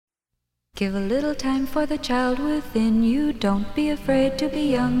Give a little time for the child within you. Don't be afraid to be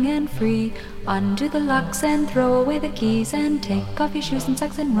young and free. Undo the locks and throw away the keys, and take off your shoes and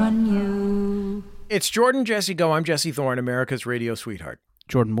socks and run you. It's Jordan Jesse Go. I'm Jesse Thorne, America's radio sweetheart.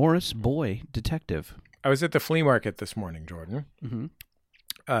 Jordan Morris, boy detective. I was at the flea market this morning, Jordan,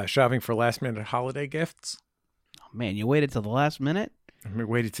 shopping for last-minute holiday gifts. Oh, man, you waited till the last minute? I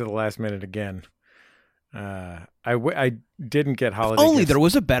waited till the last minute again. I didn't get holiday If only gifts. there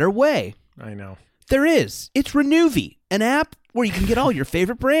was a better way. I know. There is. It's Renuvy, an app where you can get all your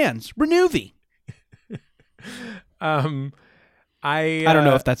favorite brands. Renuvy. I don't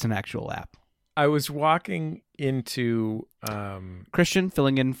know if that's an actual app. I was walking into Christian,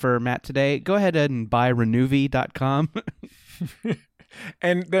 filling in for Matt today. Go ahead and buy Renuvy.com.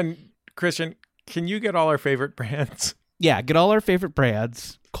 And then, Christian, can you get all our favorite brands? Yeah, get all our favorite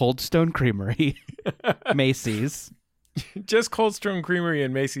brands. Cold Stone Creamery, Macy's. Just Cold Stone Creamery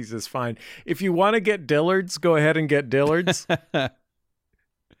and Macy's is fine. If you want to get Dillard's, go ahead and get Dillard's.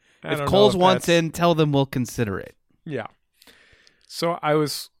 If Kohl's wants in, tell them we'll consider it. Yeah. So I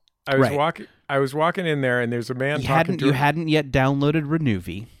was walking in there, and there's a man talking to... You hadn't yet downloaded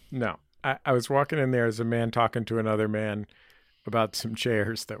Renuvy. No. I was walking in there as a man talking to another man about some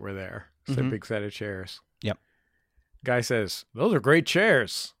chairs that were there. Some big set of chairs. Yep. Guy says, "Those are great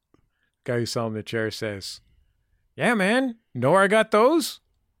chairs." Guy who's selling the chair says, "Yeah, man. Know where I got those?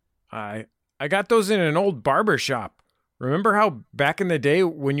 I got those in an old barber shop. Remember how back in the day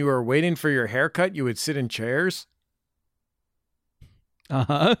when you were waiting for your haircut, you would sit in chairs?"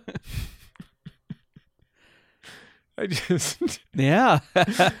 Uh-huh. I just... Yeah.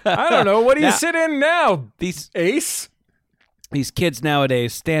 I don't know. What do you sit in now, Ace? These kids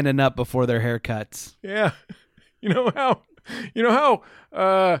nowadays standing up before their haircuts. Yeah. You know how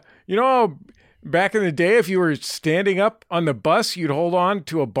back in the day, if you were standing up on the bus, you'd hold on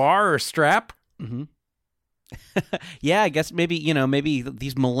to a bar or strap? Mm-hmm. Yeah, I guess maybe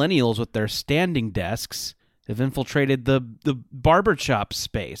these millennials with their standing desks have infiltrated the barber shop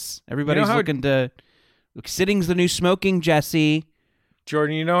space. Everybody's looking to... Sitting's the new smoking, Jesse.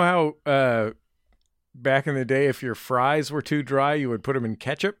 Jordan, you know how back in the day, if your fries were too dry, you would put them in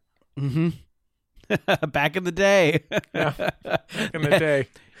ketchup? Mm-hmm. Back in the day. Yeah, back in the day.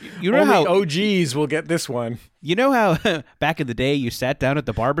 You know Only how OGs will get this one. You know how back in the day you sat down at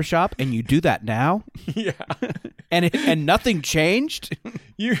the barbershop and you do that now? Yeah. and nothing changed?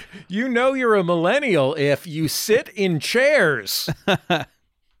 You know you're a millennial if you sit in chairs.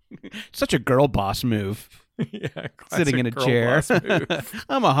 Such a girl boss move. Yeah, sitting in a chair.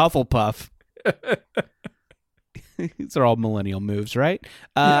 I'm a Hufflepuff. These are all millennial moves, right?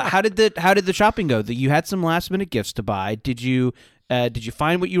 Yeah. How did the shopping go? You had some last minute gifts to buy. Did you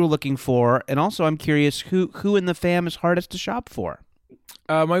find what you were looking for? And also, I'm curious who in the fam is hardest to shop for.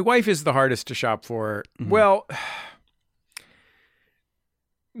 My wife is the hardest to shop for. Mm-hmm. Well,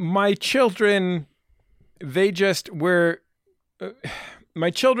 my children, my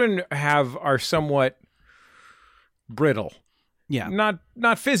children are somewhat brittle. Yeah.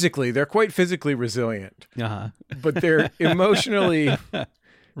 Not physically. They're quite physically resilient. Uh-huh. But they're emotionally right.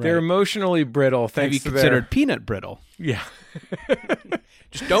 They're emotionally brittle thanks to Have you considered peanut brittle? Yeah.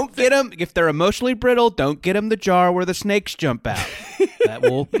 Just don't get them. If they're emotionally brittle, don't get them the jar where the snakes jump out. That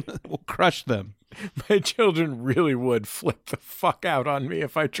will crush them. My children really would flip the fuck out on me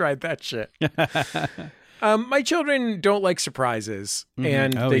if I tried that shit. My children don't like surprises,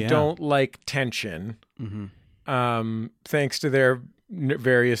 and they don't like tension, thanks to their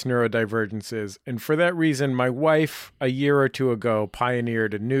various neurodivergences. And for that reason, my wife, a year or two ago,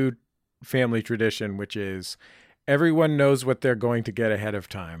 pioneered a new family tradition, which is everyone knows what they're going to get ahead of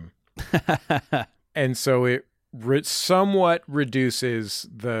time. And so it somewhat reduces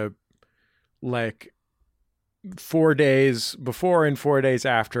the 4 days before and 4 days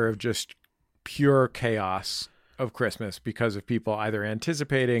after of just pure chaos of Christmas because of people either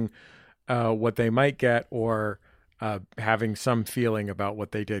anticipating what they might get or having some feeling about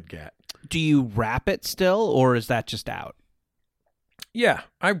what they did get. Do you wrap it still, or is that just out? Yeah,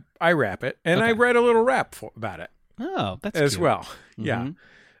 I wrap it, and I read a little rap about it. Oh, that's as cute. well. Mm-hmm.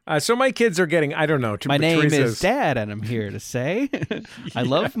 Yeah. So my kids are getting, I don't know. My name is Dad, and I'm here to say I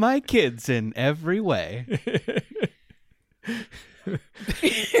love my kids in every way.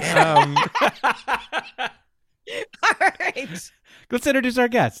 All right. Let's introduce our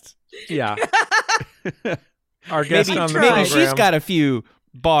guests. Yeah. Our guest on the program. Maybe she's got a few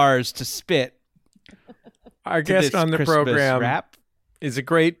bars to spit. Our guest on the Christmas program rap. is a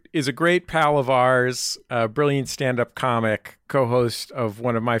great pal of ours, a brilliant stand-up comic, co-host of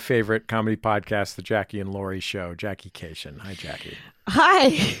one of my favorite comedy podcasts, The Jackie and Laurie Show, Jackie Kashian. Hi, Jackie.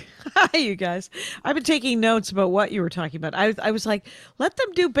 Hi. Hi, you guys. I've been taking notes about what you were talking about. I was like, let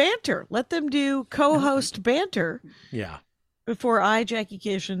them do banter. Let them do co-host banter. Yeah. Before I, Jackie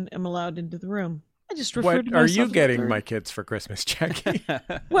Kashian, am allowed into the room. I just referred to What are myself you as getting third. my kids for Christmas, Jackie?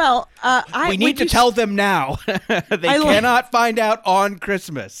 Well, we need to tell them now. They cannot find out on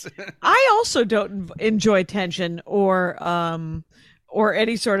Christmas. I also don't enjoy tension or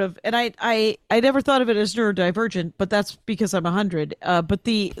any sort of, and I never thought of it as neurodivergent, but that's because I'm 100. But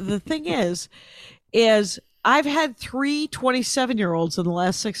the thing is I've had 3 27-year-olds in the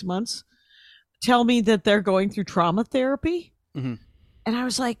last 6 months tell me that they're going through trauma therapy. Mm-hmm. And I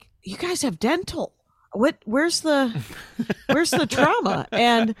was like, you guys have dental. Where's the trauma?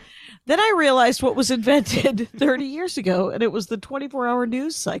 And then I realized what was invented 30 years ago, and it was the 24-hour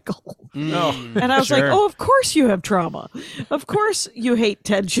news cycle. Oh, and I was sure. like, oh, of course you have trauma. Of course you hate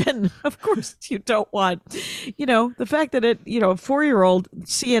tension. Of course you don't want, the fact that a 4-year-old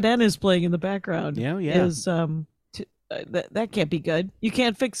CNN is playing in the background is, that can't be good. You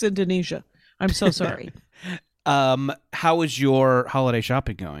can't fix Indonesia. I'm so sorry. How is your holiday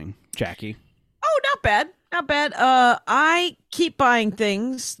shopping going, Jackie? Oh, not bad. Not bad. I keep buying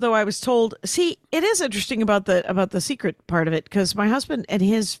things, though I was told. See, it is interesting about the secret part of it, because my husband and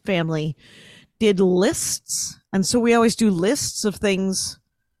his family did lists, and so we always do lists of things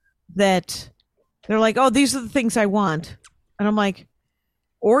that they're like, oh, these are the things I want, and I'm like,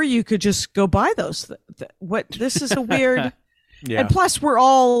 or you could just go buy those. What? This is a weird. Yeah. And plus, we're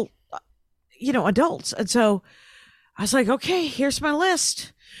all, adults, and so I was like, okay, here's my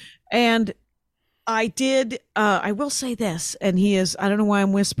list, and I did. I will say this, and I don't know why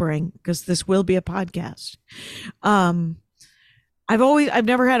I'm whispering, because this will be a podcast. I've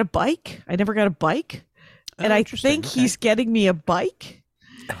never had a bike. I never got a bike, and I think he's getting me a bike.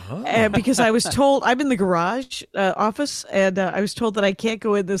 Because I was told I'm in the garage office, and I was told that I can't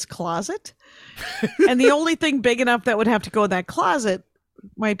go in this closet, and the only thing big enough that would have to go in that closet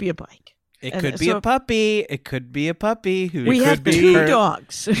might be a bike. It could be a puppy. It could be a puppy. We have 2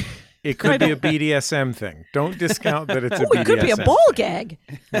 dogs. It could be a BDSM thing. Don't discount that it's a BDSM it could be a ball thing. gag.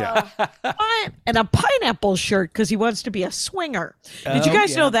 Yeah. And a pineapple shirt, because he wants to be a swinger. Did you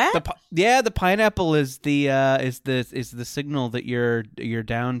guys know that? The pineapple is the signal that you're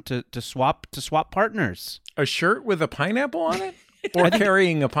down to swap partners. A shirt with a pineapple on it? Or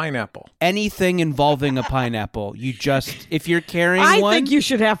carrying a pineapple? Anything involving a pineapple. If you're carrying I one, think you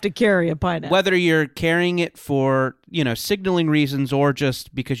should have to carry a pineapple. whether you're carrying it for, signaling reasons or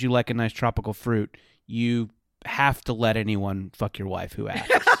just because you like a nice tropical fruit, you have to let anyone fuck your wife who asks.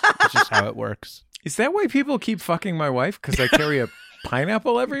 That's just how it works. Is that why people keep fucking my wife? Because I carry a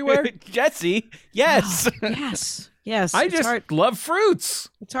pineapple everywhere? Jesse, yes. Yes. I just love fruits.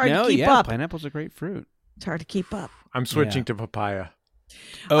 It's hard to keep up. Pineapple's a great fruit. It's hard to keep up. I'm switching to papaya.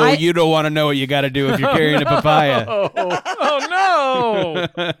 Oh, you don't want to know what you got to do if you're carrying a papaya. Oh no!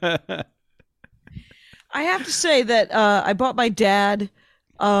 I have to say that I bought my dad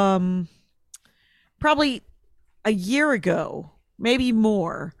probably a year ago, maybe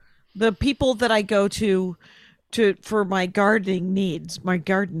more. The people that I go to for my gardening needs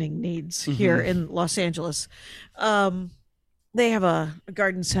here in Los Angeles, they have a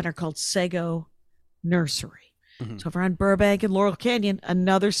garden center called Sago Nursery. It's over on Burbank and Laurel Canyon,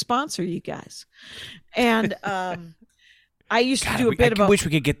 another sponsor, you guys. And I used to do a bit about. I wish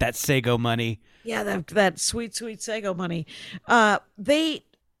we could get that Sago money. Yeah, that sweet Sago money. It's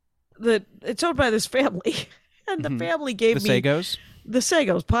owned by this family, and the family gave me Sagos. The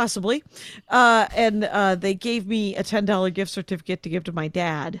Sagos, possibly, and they gave me a $10 gift certificate to give to my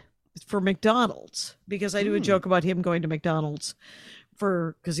dad for McDonald's, because I do a joke about him going to McDonald's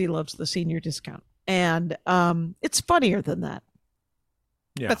because he loves the senior discount. And it's funnier than that.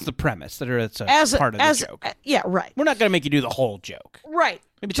 Yeah. That's the premise. It's part of the joke. Yeah, right. We're not going to make you do the whole joke. Right.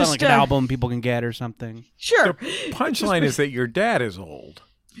 Maybe it's on like an album people can get or something. Sure. The punchline is that your dad is old.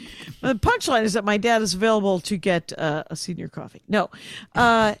 The punchline is that my dad is available to get a senior coffee. No.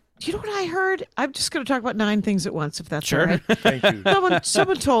 You know what I heard? I'm just going to talk about 9 things at once, if that's all right. Thank you.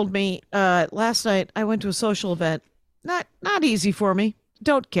 Someone told me last night I went to a social event. Not easy for me.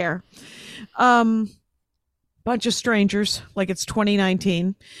 Don't care. Bunch of strangers, like it's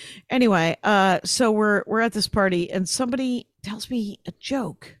 2019. Anyway, so we're at this party, and somebody tells me a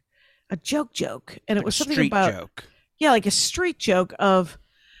joke, and it was something about joke. Yeah, like a street joke of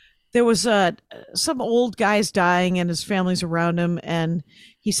there was some old guy's dying and his family's around him, and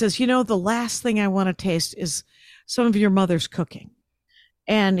he says, the last thing I want to taste is some of your mother's cooking.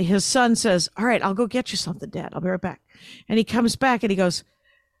 And his son says, all right, I'll go get you something, Dad. I'll be right back. And he comes back and he goes,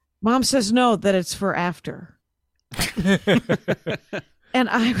 Mom says no, that it's for after. And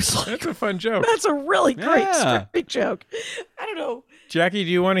I was like, that's a fun joke. That's a really great joke. I don't know. Jackie, do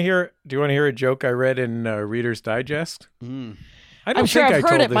you want to hear a joke I read in Reader's Digest? I'm sure I've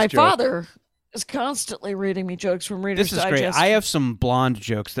heard it. My father is constantly reading me jokes from Reader's Digest. This is great. I have some blonde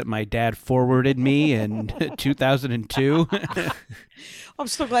jokes that my dad forwarded me in 2002. I'm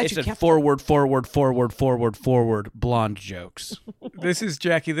so glad you kept forward, blonde jokes. This is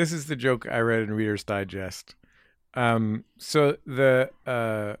Jackie. This is the joke I read in Reader's Digest. So the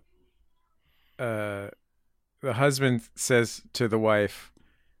husband says to the wife,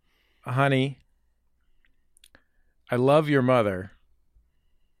 "Honey, I love your mother,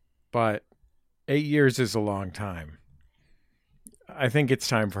 but 8 years is a long time. I think it's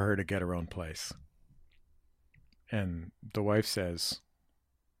time for her to get her own place." And the wife says,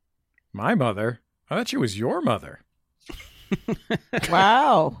 "My mother? I thought she was your mother."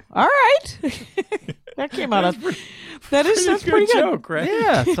 Wow. All right. That came out of... That's pretty good. Joke, right?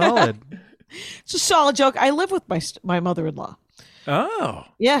 Yeah, solid. It's a solid joke. I live with my mother-in-law. Oh.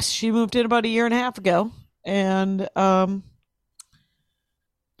 Yes, she moved in about a year and a half ago. And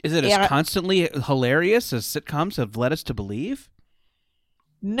is it as constantly hilarious as sitcoms have led us to believe?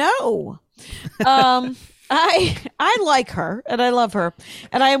 No. I like her and I love her,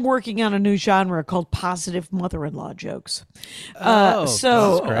 and I am working on a new genre called positive mother-in-law jokes.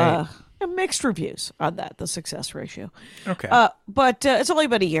 Mixed reviews on that, the success ratio. Okay. But it's only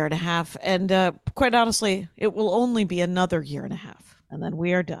been a year and a half, and quite honestly, it will only be another year and a half, and then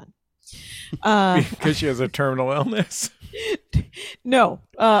we are done. Because she has a terminal illness? No,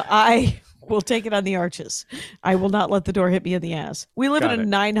 I will take it on the arches. I will not let the door hit me in the ass. We live in a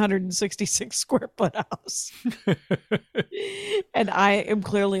 966 square foot house. And I am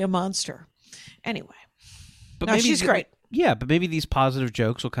clearly a monster. Anyway. But no, she's great. Yeah, but maybe these positive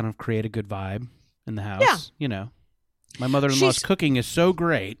jokes will kind of create a good vibe in the house. Yeah. You know, my mother-in-law's cooking is so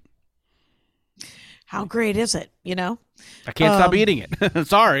great. How great is it, you know? I can't stop eating it.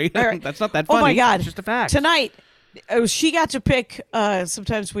 Sorry. That's not that funny. Oh, my God. It's just a fact. Tonight, she got to pick,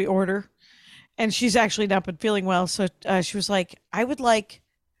 sometimes we order, and she's actually not been feeling well. So she was like, I would like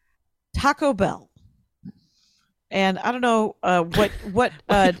Taco Bell. And I don't know what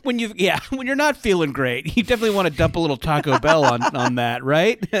when you're not feeling great, you definitely want to dump a little Taco Bell on that,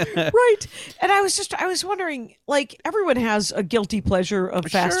 right? Right. And I was wondering, like, everyone has a guilty pleasure of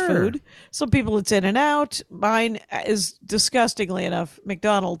fast food. Some people it's In-N-Out. Mine is, disgustingly enough,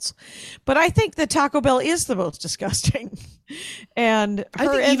 McDonald's. But I think that Taco Bell is the most disgusting. And I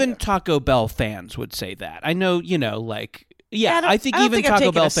think even Taco Bell fans would say that. I know, I think even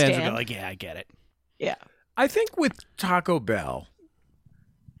Taco Bell fans would go like, yeah, I get it. Yeah. I think with Taco Bell,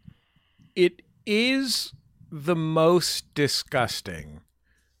 it is the most disgusting,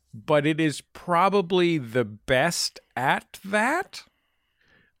 but it is probably the best at that.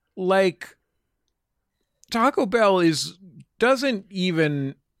 Like, Taco Bell doesn't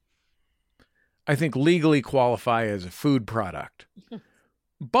even, I think, legally qualify as a food product.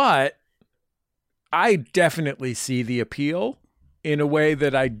 But I definitely see the appeal in a way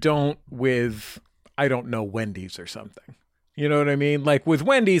that I don't with, I don't know, Wendy's or something. You know what I mean? Like with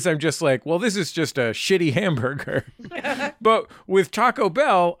Wendy's, I'm just like, well, this is just a shitty hamburger. But with Taco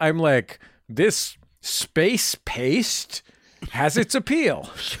Bell, I'm like, this space paste has its appeal.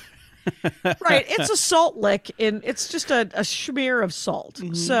 Right. It's a salt lick, and it's just a smear of salt.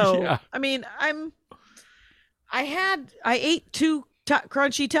 So, yeah. I mean, I ate two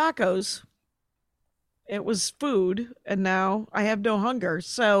crunchy tacos. It was food, and now I have no hunger.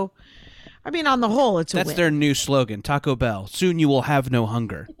 So, I mean, on the whole, it's a win. That's their new slogan, Taco Bell. Soon you will have no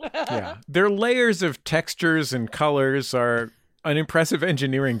hunger. Yeah. Their layers of textures and colors are an impressive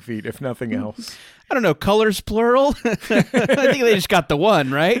engineering feat, if nothing else. I don't know, colors plural? I think they just got the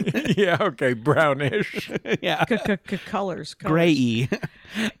one, right? Yeah, okay, brownish. Yeah. Colors. Gray-y.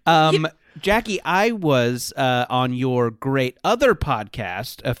 Jackie, I was on your great other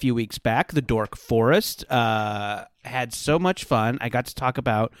podcast a few weeks back, The Dork Forest. Had so much fun. I got to talk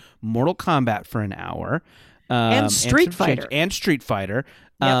about Mortal Kombat for an hour. And Street Fighter.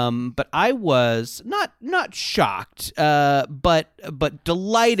 Yep. But I was not shocked, but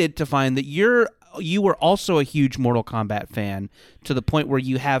delighted to find that you were also a huge Mortal Kombat fan, to the point where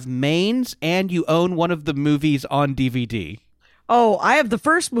you have mains and you own one of the movies on DVD. Oh, I have the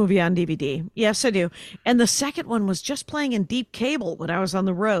first movie on DVD. Yes, I do. And the second one was just playing in deep cable when I was on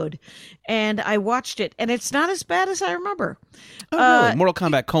the road. And I watched it, and it's not as bad as I remember. Oh, really? Mortal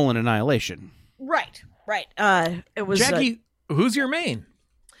Kombat: Annihilation. Right. It was Jackie, who's your main?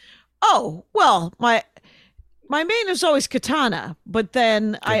 Oh, well, my main is always Katana, but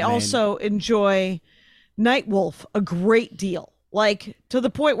then I also enjoy Nightwolf a great deal. like to the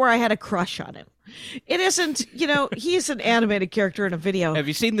point where I had a crush on him. It isn't, he's an animated character in a video. Have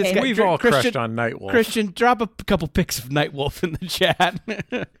you seen this guy? We've all crushed on Nightwolf. Christian, drop a couple pics of Nightwolf in the chat.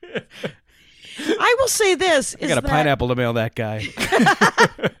 I will say this. I got a pineapple to mail that guy.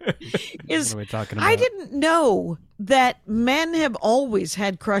 What are we talking about? I didn't know that men have always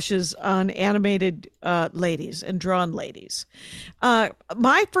had crushes on animated ladies and drawn ladies.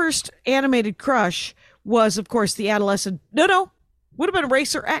 My first animated crush was, of course, the adolescent. No. Would have been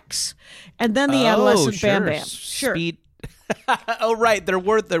Racer X, and then the adolescent Bam Bam. Sure. Speed. Oh, right. There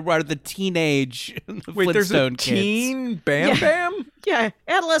were the teenage Wait, there's a kids. teen Bam Bam? Yeah,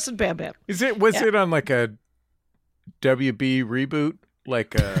 adolescent Bam Bam. Was it on like a WB reboot,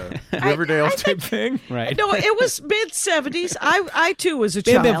 like a Riverdale type thing? Right. No, it was mid-'70s. I too was a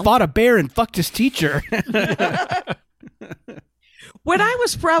Bam child. Bam fought a bear and fucked his teacher. When I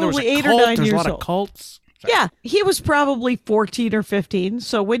was probably 8 or 9 There's years a lot old. of cults. Yeah, he was probably 14 or 15.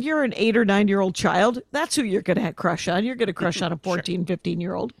 So when you're an 8 or 9-year-old child, that's who you're going to have crush on. You're going to crush on a 14,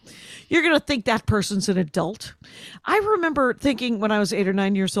 15-year-old. You're going to think that person's an adult. I remember thinking when I was 8 or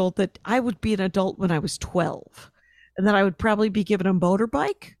 9 years old that I would be an adult when I was 12, and that I would probably be given a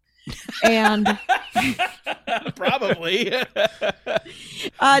motorbike. And probably none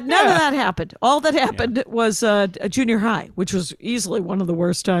of that happened. All that happened was a junior high, which was easily one of the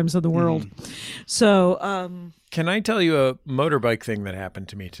worst times in the world. So can I tell you a motorbike thing that happened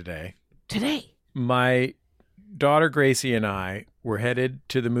to me today? My daughter Gracie and I were headed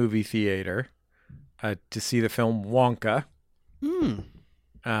to the movie theater to see the film Wonka,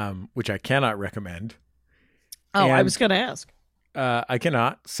 which I cannot recommend. I was going to ask. I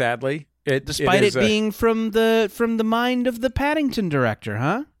cannot, sadly. Despite it being from the mind of the Paddington director,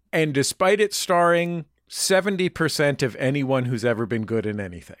 huh? And despite it starring 70% of anyone who's ever been good in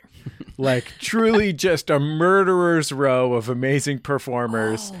anything. Like, truly just a murderer's row of amazing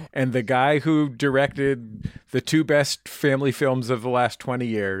performers. And the guy who directed the 2 best family films of the last 20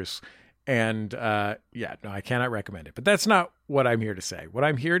 years. And, I cannot recommend it. But that's not what I'm here to say. What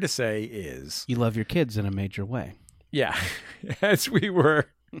I'm here to say is... You love your kids in a major way. Yeah, as we were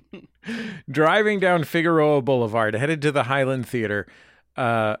driving down Figueroa Boulevard, headed to the Highland Theater,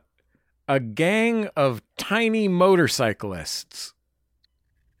 a gang of tiny motorcyclists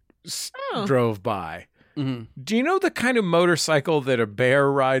drove by. Mm-hmm. Do you know the kind of motorcycle that a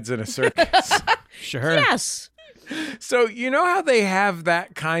bear rides in a circus? Sure. Yes. So you know how they have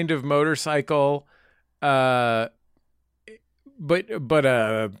that kind of motorcycle, but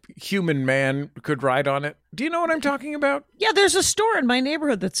a human man could ride on it. Do you know what I'm talking about? Yeah, there's a store in my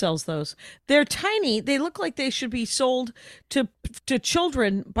neighborhood that sells those. They're tiny. They look like they should be sold to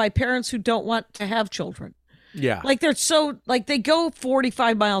children by parents who don't want to have children. Yeah. Like they go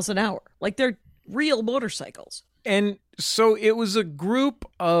 45 miles an hour. Like they're real motorcycles. And so it was a group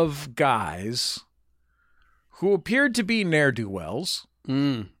of guys who appeared to be ne'er-do-wells.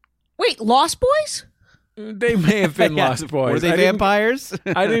 Wait, Lost Boys? They may have been Lost Boys. Were they vampires?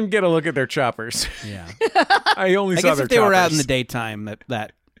 I didn't get a look at their choppers. Yeah. I only saw their choppers. I guess if they were out in the daytime,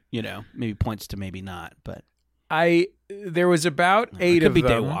 that maybe points to maybe not. But there was about 8 of them. Could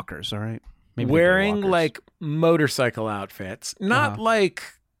be daywalkers, all right? Maybe wearing like motorcycle outfits. Not like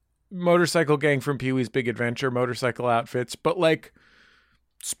Motorcycle Gang from Pee-wee's Big Adventure motorcycle outfits, but like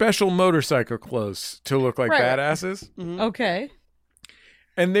special motorcycle clothes to look like badasses. Mm-hmm. Okay.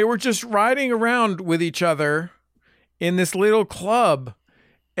 And they were just riding around with each other in this little club.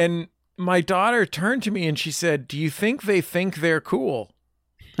 And my daughter turned to me and she said, "Do you think they think they're cool?"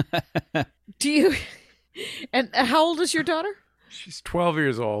 Do you? And how old is your daughter? She's 12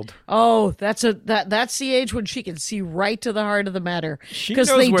 years old. Oh, that's the age when she can see right to the heart of the matter. She knows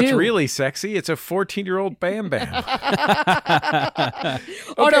what's really sexy. It's a 14-year-old Bam Bam.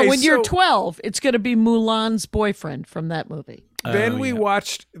 When you're 12, it's going to be Mulan's boyfriend from that movie. Then we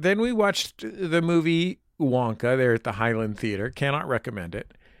watched the movie Wonka there at the Highland Theater. Cannot recommend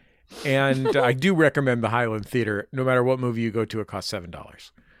it. And I do recommend the Highland Theater. No matter what movie you go to, it costs $7.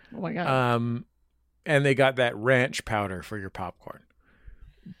 Oh my God. And they got that ranch powder for your popcorn.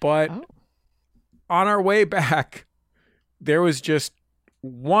 But on our way back, there was just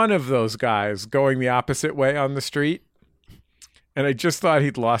one of those guys going the opposite way on the street. And I just thought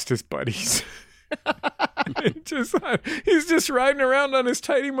he'd lost his buddies. He's just riding around on his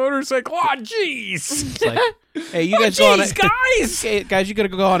tiny motorcycle. Oh, jeez. Like, hey, you guys go on guys. Hey, guys, you gotta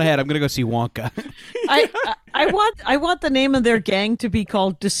go on ahead. I'm gonna go see Wonka. I want the name of their gang to be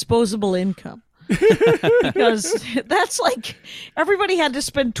called Disposable Income. Because that's like everybody had to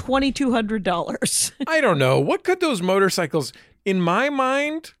spend $2,200. I don't know. What could those motorcycles, in my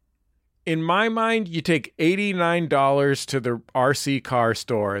mind, in my mind, you take $89 to the RC car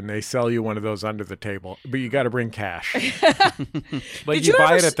store and they sell you one of those under the table, but you got to bring cash. Like you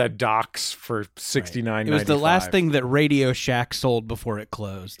buy it at the docks for $69.95. It was the last thing that Radio Shack sold before it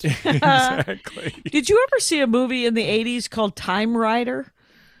closed. Exactly. Did you ever see a movie in the 80s called Time Rider?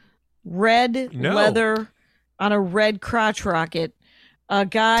 Red leather on a red crotch rocket. A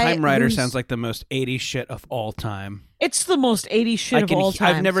guy. Time Rider sounds like the most 80s shit of all time. It's the most 80s shit of all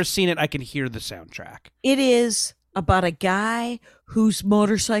time. I've never seen it. I can hear the soundtrack. It is about a guy whose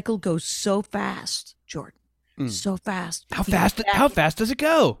motorcycle goes so fast, Jordan. So fast. How fast does it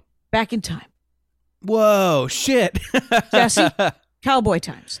go? Back in time. Whoa, shit. Jesse, cowboy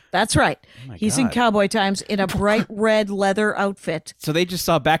times. That's right. Oh He's in cowboy times in a bright red leather outfit. So they just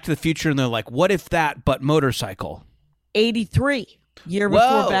saw Back to the Future and they're like, what if that but motorcycle? 83. Year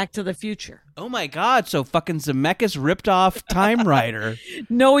before Back to the Future. Oh my God! So fucking Zemeckis ripped off Time Rider.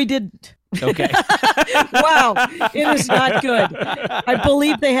 No, he didn't. Okay. Wow, it is not good. I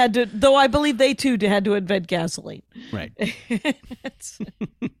believe they had to, though. I believe they too had to invent gasoline. Right.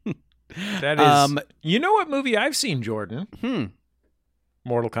 That is. You know what movie I've seen, Jordan?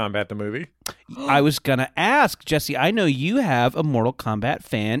 Mortal Kombat the movie. I was gonna ask, Jesse. I know you have a Mortal Kombat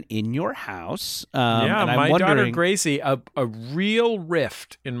fan in your house. Yeah, and I'm my wondering... daughter Gracie, a real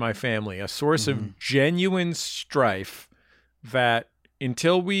rift in my family, a source of genuine strife that,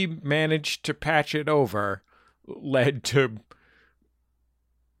 until we managed to patch it over, led to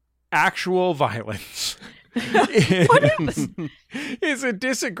actual violence. Is a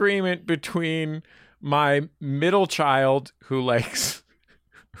disagreement between my middle child who likes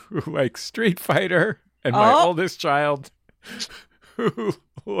Street Fighter and my oldest child who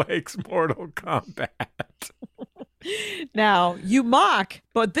likes Mortal Kombat. Now, you mock,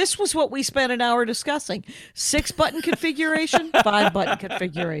 but this was what we spent an hour discussing. 6-button configuration, 5-button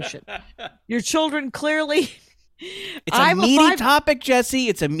configuration. Your children clearly... It's a meaty topic, Jesse.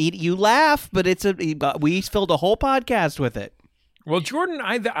 It's a meaty... You laugh, but we filled a whole podcast with it. Well, Jordan,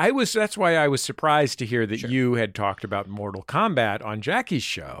 that's why I was surprised to hear that you had talked about Mortal Kombat on Jackie's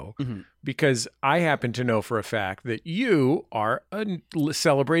show, because I happen to know for a fact that you are a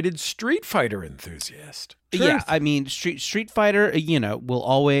celebrated Street Fighter enthusiast. Truth. Yeah, I mean, Street Fighter, will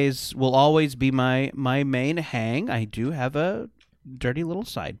always be my main hang. I do have a dirty little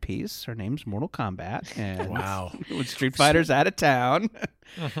side piece. Her name's Mortal Kombat, and wow, when Street Fighter's out of town.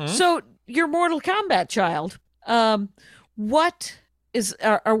 So, your Mortal Kombat child. What is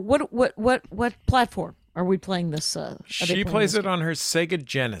what platform are we playing this? She plays it on her Sega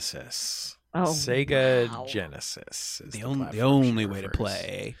Genesis. Sega Genesis is the only way to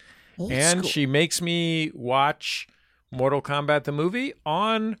play. And she makes me watch Mortal Kombat the movie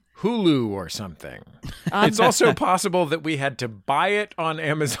on Hulu or something. It's also possible that we had to buy it on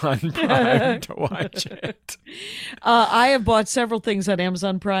Amazon Prime to watch it. I have bought several things on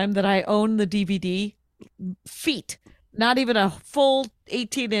Amazon Prime that I own the DVD feet. Not even a full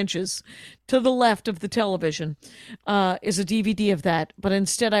 18 inches to the left of the television is a DVD of that. But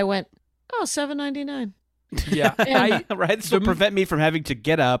instead I went, $7.99. Yeah. Right. This will prevent me from having to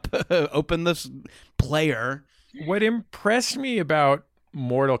get up, open this player. What impressed me about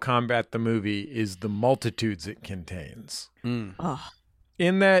Mortal Kombat the movie is the multitudes it contains.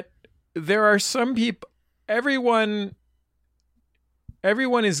 In that there are some people, everyone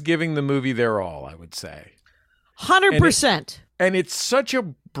is giving the movie their all, I would say. 100%. And it's such a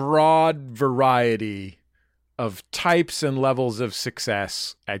broad variety of types and levels of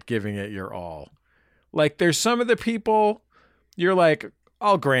success at giving it your all. Like, there's some of the people you're like,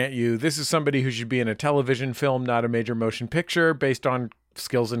 I'll grant you, this is somebody who should be in a television film, not a major motion picture, based on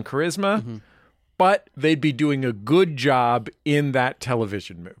skills and charisma. But they'd be doing a good job in that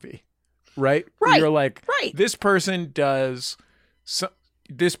television movie. Right? You're like, this person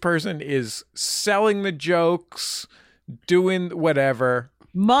is selling the jokes, doing whatever.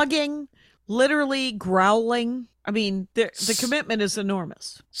 Mugging, literally growling. I mean, the commitment is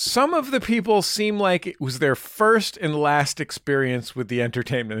enormous. Some of the people seem like it was their first and last experience with the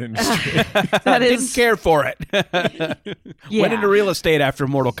entertainment industry. Didn't care for it. Went into real estate after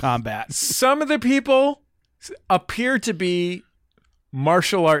Mortal Kombat. Some of the people appear to be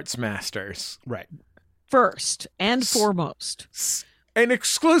martial arts masters. Right. First and foremost. And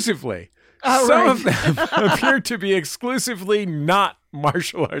exclusively. Some of them appear to be exclusively not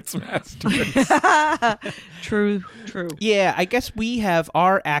martial arts masters. True. Yeah, I guess we have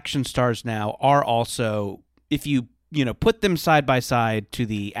our action stars now are also, if you put them side by side to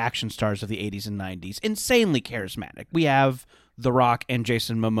the action stars of the 80s and 90s. Insanely charismatic. We have The Rock and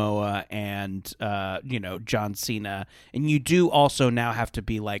Jason Momoa and, John Cena. And you do also now have to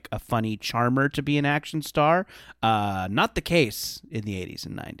be like a funny charmer to be an action star. Not the case in the 80s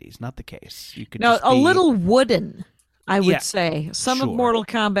and 90s. Not the case. You could just be... little wooden, I would say. Some of Mortal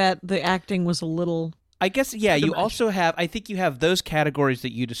Kombat, the acting was a little... I guess, yeah, you also have, I think you have those categories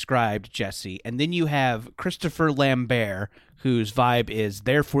that you described, Jesse, and then you have Christopher Lambert, whose vibe is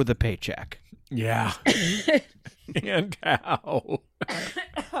there for the paycheck. Yeah. And how?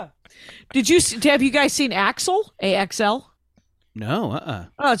 Have you guys seen Axel? AXL? No,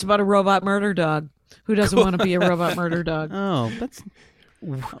 Oh, it's about a robot murder dog. Who doesn't want to be a robot murder dog? Oh, that's...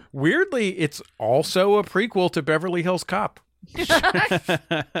 Weirdly, it's also a prequel to Beverly Hills Cop. It's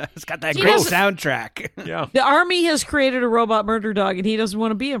got that great soundtrack. Yeah. The army has created a robot murder dog, and he doesn't want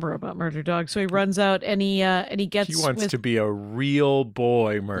to be a robot murder dog, so he runs out and he gets. He wants to be a real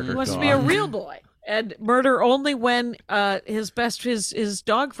boy murder dog. He wants to be a real boy and murder only when his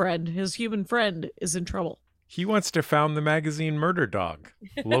dog friend, his human friend, is in trouble. He wants to found the magazine Murder Dog,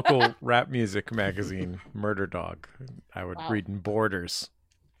 local rap music magazine Murder Dog. I would read in Borders.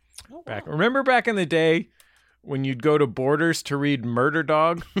 Oh, Remember back in the day when you'd go to Borders to read Murder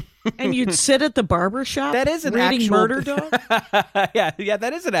Dog? And you'd sit at the barber shop? That is an reading actual... Murder Dog? Yeah,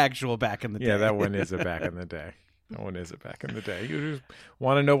 that is an actual back in the day. Yeah, that one is a back in the day. You just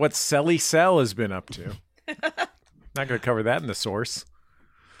want to know what Selly Cell has been up to. Not going to cover that in the source.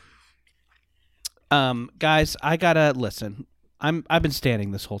 Guys, I gotta listen. I've been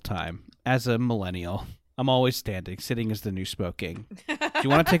standing this whole time. As a millennial, I'm always standing. Sitting is the new smoking. Do you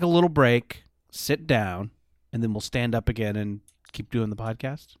want to take a little break, sit down, and then we'll stand up again and keep doing the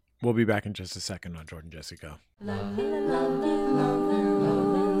podcast? We'll be back in just a second on Jordan Jesse Go. Love you, love you, love you,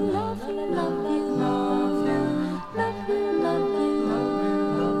 love you, love you, love you, love you, love you,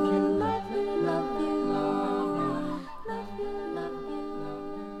 love you, love you, love you, love you, love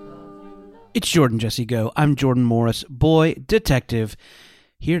you. It's Jordan Jesse Go. I'm Jordan Morris, boy detective,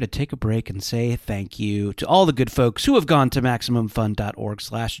 here to take a break and say thank you to all the good folks who have gone to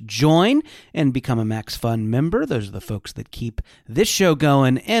MaximumFun.org/join and become a Max Fun member. Those are the folks that keep this show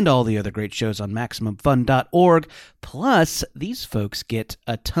going and all the other great shows on MaximumFun.org. Plus, these folks get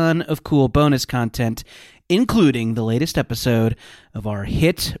a ton of cool bonus content, including the latest episode of our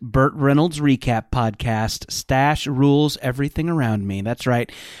hit Burt Reynolds recap podcast, Stash Rules Everything Around Me. That's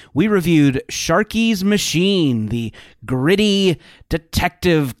right. We reviewed Sharky's Machine, the gritty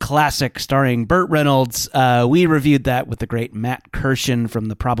detective classic starring Burt Reynolds. We reviewed that with the great Matt Kirshen from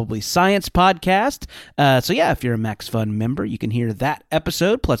the Probably Science podcast. So yeah, if you're a Max Fun member, you can hear that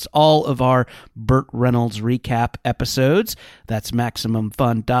episode, plus all of our Burt Reynolds recap episodes. That's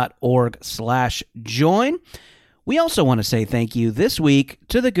MaximumFun.org/join. We also want to say thank you this week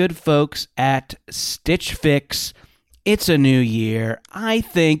to the good folks at Stitch Fix. It's a new year. I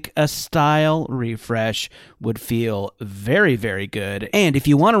think a style refresh would feel very, very good. And if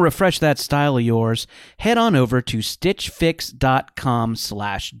you want to refresh that style of yours, head on over to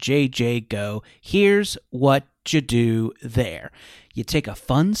stitchfix.com/JJGo. Here's what you do there. You take a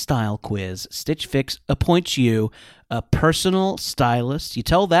fun style quiz. Stitch Fix appoints you a personal stylist. You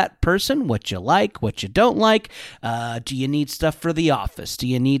tell that person what you like, what you don't like. Do you need stuff for the office? Do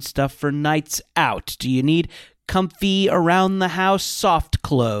you need stuff for nights out? Do you need comfy around the house soft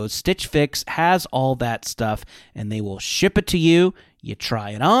clothes? Stitch Fix has all that stuff, and they will ship it to you. You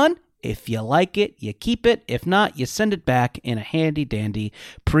try it on. If you like it, you keep it. If not, you send it back in a handy-dandy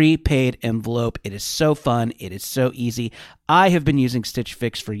prepaid envelope. It is so fun. It is so easy. I have been using Stitch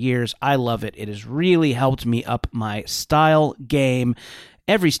Fix for years. I love it. It has really helped me up my style game.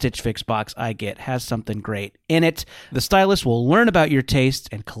 Every Stitch Fix box I get has something great in it. The stylist will learn about your taste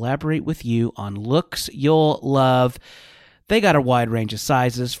and collaborate with you on looks you'll love. They got a wide range of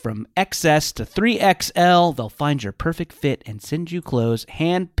sizes from XS to 3XL. They'll find your perfect fit and send you clothes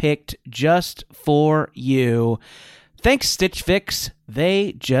hand-picked just for you. Thanks, Stitch Fix.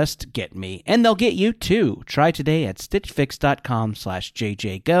 They just get me. And they'll get you too. Try today at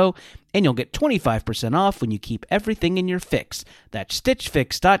stitchfix.com/JJGo, and you'll get 25% off when you keep everything in your fix. That's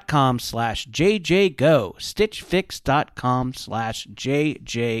stitchfix.com/JJGo.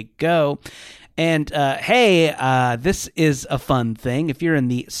 stitchfix.com/JJGo. And hey, this is a fun thing. If you're in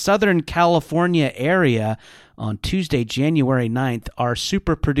the Southern California area, on Tuesday, January 9th, our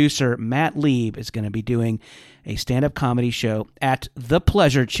super producer, Matt Lieb, is going to be doing a stand-up comedy show at The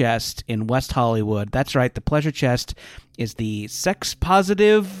Pleasure Chest in West Hollywood. That's right, The Pleasure Chest is the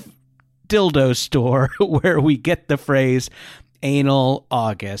sex-positive dildo store where we get the phrase, anal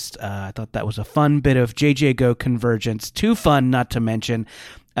August. I thought that was a fun bit of JJ Go convergence. Too fun not to mention.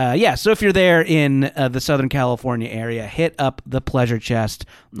 So if you're there in the Southern California area, hit up the Pleasure Chest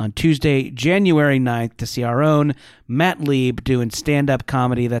on Tuesday, January 9th to see our own Matt Lieb doing stand-up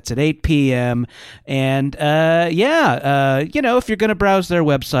comedy. That's at 8 p.m. And if you're going to browse their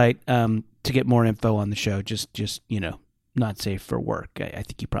website to get more info on the show, just not safe for work. I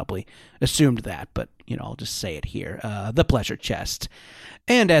think you probably assumed that, but I'll just say it here. The Pleasure Chest.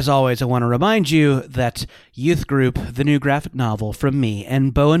 And as always, I want to remind you that Youth Group, the new graphic novel from me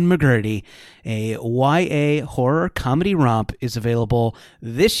and Bowen McGurty, a YA horror comedy romp, is available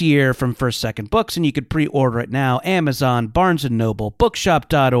this year from First Second Books, and you could pre-order it now. Amazon, Barnes & Noble,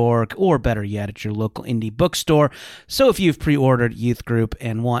 Bookshop.org, or better yet, at your local indie bookstore. So if you've pre-ordered Youth Group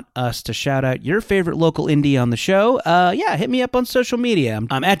and want us to shout out your favorite local indie on the show, hit me up on social media.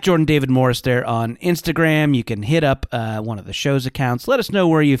 I'm at Jordan David Morris there on Instagram. You can hit up one of the show's accounts. Let us know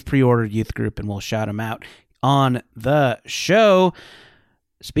where you've pre-ordered Youth Group, and we'll shout them out on the show.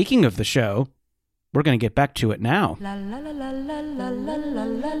 Speaking of the show, we're going to get back to it now.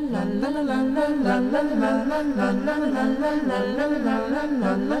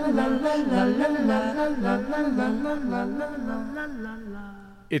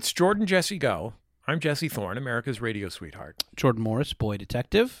 It's Jordan Jesse Go. I'm Jesse Thorne, America's radio sweetheart. Jordan Morris, boy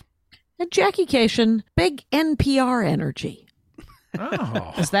detective. And Jackie Kashian, big NPR energy.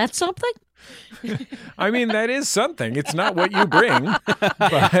 Oh. Is that something? I mean, that is something. It's not what you bring.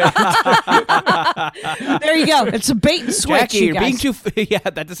 But... There you go. It's a bait and switch, Jackie, you you're guys. being too... Yeah,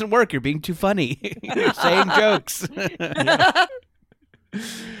 that doesn't work. You're being too funny. You're saying jokes.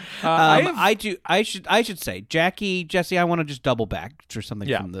 I should say, Jesse, I want to just double back for something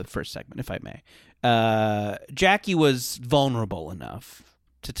from the first segment, if I may. Jackie was vulnerable enough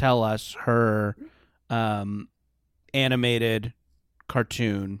to tell us her animated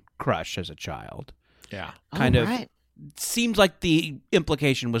cartoon crush as a child. Yeah. Kind of seems like the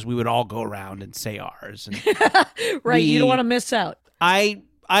implication was we would all go around and say ours. And right, you don't want to miss out. I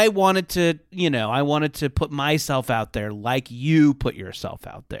wanted to put myself out there like you put yourself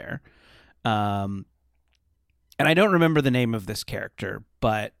out there. And I don't remember the name of this character,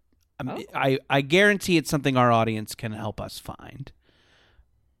 but I guarantee it's something our audience can help us find.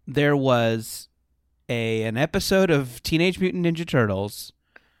 There was an episode of Teenage Mutant Ninja Turtles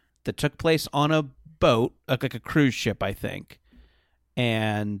that took place on a boat, like a cruise ship, I think.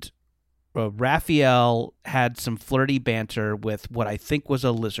 And Raphael had some flirty banter with what I think was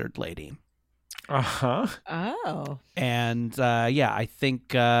a lizard lady. Uh-huh. Oh. And I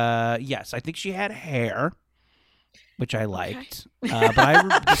think she had hair, which I liked. But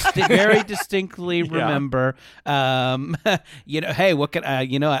I very distinctly remember, hey, what can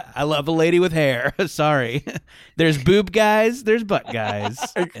I love a lady with hair. Sorry. There's boob guys, there's butt guys.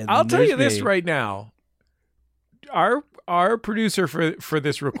 I'll tell you this right now. Our producer for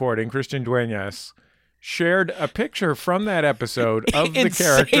this recording, Christian Duenas, shared a picture from that episode of the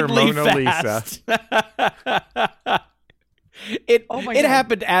character Mona Lisa. It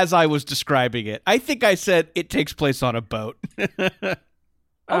happened as I was describing it. I think I said it takes place on a boat.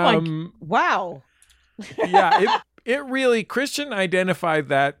 Wow. Yeah, it really, Christian identified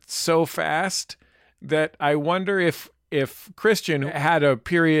that so fast that I wonder if Christian had a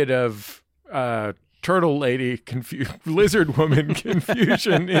period of turtle lady lizard woman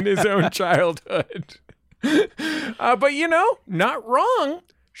confusion in his own childhood. But not wrong.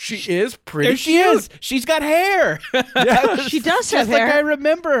 She is pretty There she cute. is. She's got hair. Yeah. She does just have hair. like I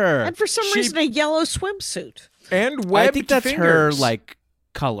remember her. And for some reason, a yellow swimsuit. And webbed I think that's fingers. her,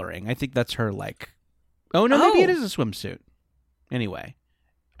 coloring. I think that's her, Oh, no, maybe it is a swimsuit. Anyway.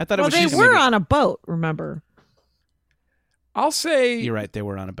 I thought it was... Well, they were on a boat, remember? I'll say... You're right, they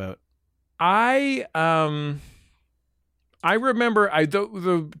were on a boat. I remember...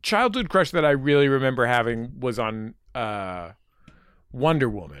 the childhood crush that I really remember having was on Wonder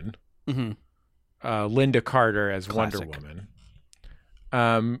Woman. Mm-hmm. Linda Carter as Classic. Wonder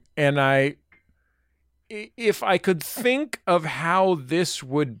Woman. And if I could think of how this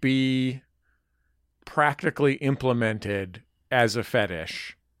would be practically implemented as a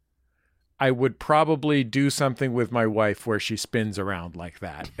fetish, I would probably do something with my wife where she spins around like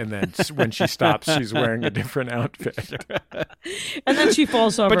that. And then when she stops, she's wearing a different outfit. And then she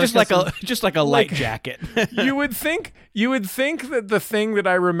falls over. But just like a light jacket. You would think that the thing that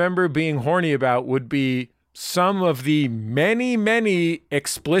I remember being horny about would be some of the many, many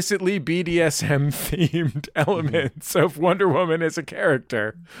explicitly BDSM themed elements of Wonder Woman as a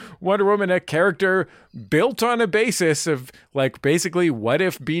character. Wonder Woman, a character built on a basis of basically what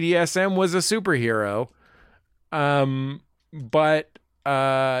if BDSM was a superhero? But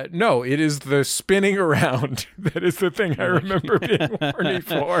no, it is the spinning around that is the thing I remember being horny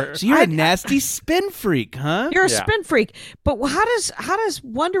for. So you're a nasty spin freak, huh? You're a spin freak. But how does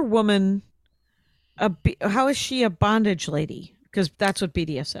Wonder Woman? How is she a bondage lady? Because that's what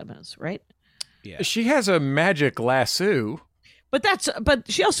BDSM is, right? Yeah. She has a magic lasso. But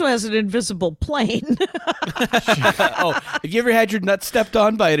she also has an invisible plane. Oh, have you ever had your nuts stepped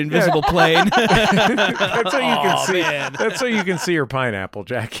on by an invisible plane? That's so you can see. Man. That's so you can see her pineapple,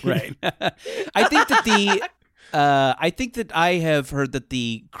 Jackie. Right. I think that I have heard that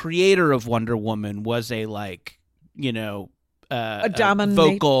the creator of Wonder Woman was a dominant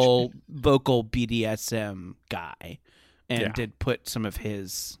vocal BDSM guy. And did put some of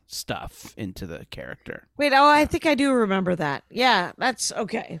his stuff into the character. Wait, I think I do remember that. Yeah, that's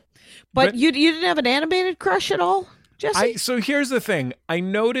okay. But you didn't have an animated crush at all, Jesse? So here's the thing. I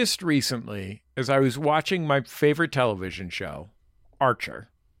noticed recently, as I was watching my favorite television show, Archer,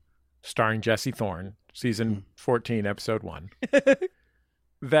 starring Jesse Thorne, season 14, episode 1,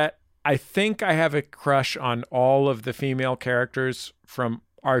 that I think I have a crush on all of the female characters from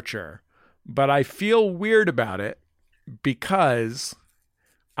Archer, but I feel weird about it. Because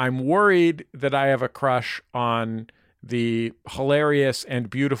I'm worried that I have a crush on the hilarious and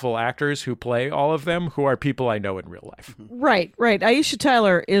beautiful actors who play all of them, who are people I know in real life. Right. Aisha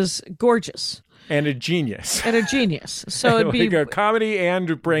Tyler is gorgeous. And a genius. So it'd be a comedy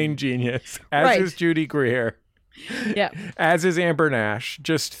and brain genius, as is Judy Greer. Yeah. As is Amber Nash.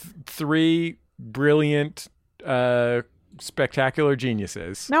 Just 3 brilliant, spectacular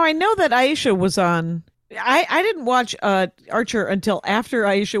geniuses. Now, I know that Aisha was on... I didn't watch Archer until after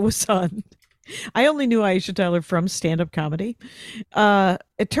Aisha was on. I only knew Aisha Tyler from stand-up comedy.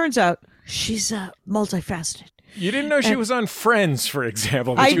 It turns out she's multifaceted. You didn't know she was on Friends, for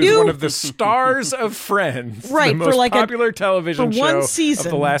example. I she was one of the stars of Friends. Right. The most popular television show of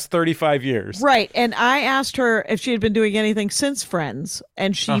the last 35 years. Right. And I asked her if she had been doing anything since Friends,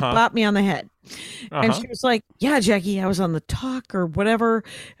 and she bopped me on the head. And she was like, yeah, Jackie, I was on The Talk or whatever.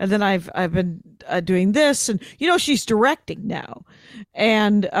 And then I've been doing this. And, she's directing now.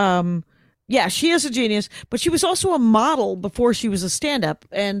 And, yeah, she is a genius. But she was also a model before she was a stand-up.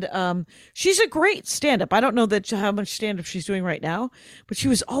 And she's a great stand-up. I don't know how much stand-up she's doing right now. But she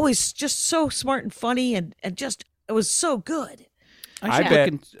was always just so smart and funny. And just, it was so good.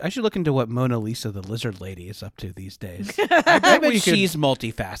 I should look into what Mona Lisa the Lizard Lady is up to these days. I bet she's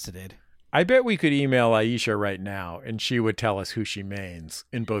multifaceted. I bet we could email Aisha right now, and she would tell us who she mains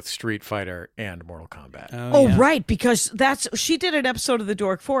in both Street Fighter and Mortal Kombat. Oh, yeah. Right, because she did an episode of The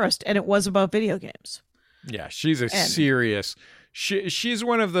Dork Forest, and it was about video games. Yeah, she's serious. She's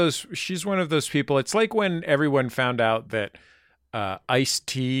one of those. She's one of those people. It's like when everyone found out that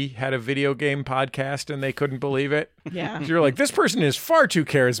Ice-T had a video game podcast, and they couldn't believe it. Yeah, you're like, this person is far too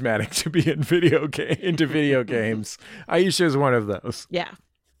charismatic to be into video games. Aisha is one of those. Yeah.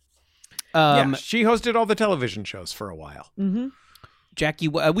 She hosted all the television shows for a while. Mm-hmm. Jackie,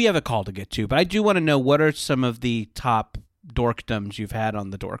 we have a call to get to, but I do want to know, what are some of the top dorkdoms you've had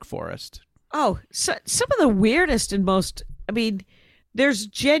on the Dork Forest? Oh, so, some of the weirdest and most, there's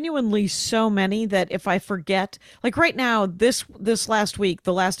genuinely so many that if I forget, like right now, this last week,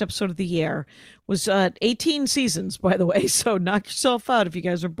 the last episode of the year was 18 seasons, by the way, so knock yourself out if you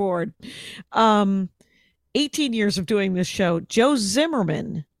guys are bored. 18 years of doing this show. Joe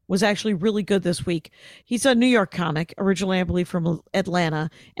Zimmerman was actually really good this week. He's a New York comic, originally, I believe, from Atlanta,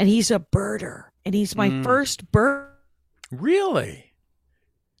 and he's a birder, and he's my first bird. Really?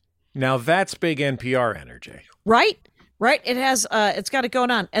 Now that's big NPR energy. Right? It has, it's got it going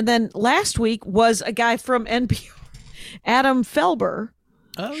on. And then last week was a guy from NPR, Adam Felber.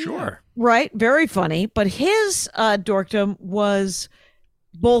 Oh, sure. Right? Very funny. But his dorkdom was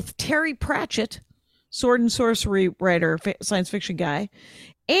both Terry Pratchett, sword and sorcery writer, science fiction guy,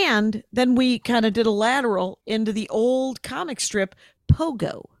 and then we kind of did a lateral into the old comic strip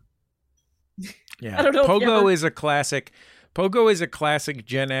Pogo. Yeah, I don't know. Pogo is a classic. Pogo is a classic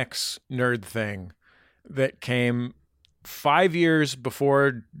Gen X nerd thing that came 5 years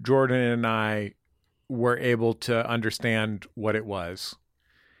before Jordan and I were able to understand what it was,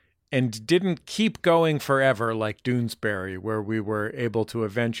 and didn't keep going forever like Doonesbury, where we were able to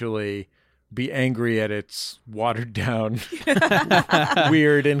eventually be angry at its watered down,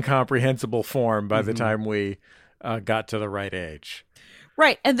 weird, incomprehensible form by the time we got to the right age.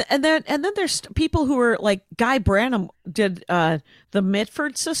 Right. And then there's people who are like Guy Branum did the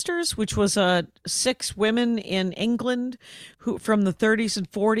Mitford Sisters, which was 6 women in England who from the 30s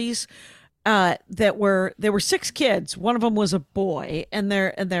and 40s there were 6 kids. One of them was a boy, and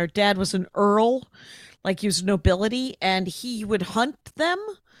their dad was an earl, like he was nobility, and he would hunt them.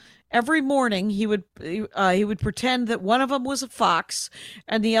 Every morning, he would pretend that one of them was a fox,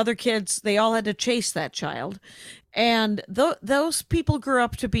 and the other kids, they all had to chase that child. And those people grew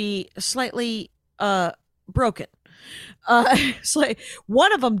up to be slightly broken.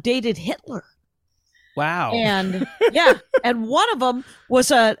 One of them dated Hitler. Wow. And and one of them was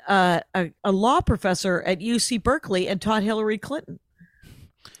a law professor at UC Berkeley and taught Hillary Clinton.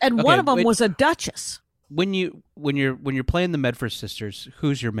 And one of them was a duchess. When you're playing the Medford sisters,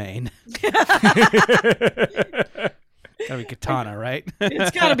 who's your main? Gotta be Katana, right?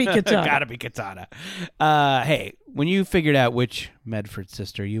 It's gotta be Katana. Gotta be Katana. Hey, when you figured out which Medford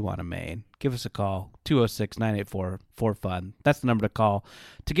sister you want to main, give us a call. 206-984-4FUN. That's the number to call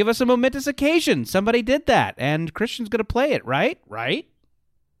to give us a momentous occasion. Somebody did that, and Christian's gonna play it, right? Right?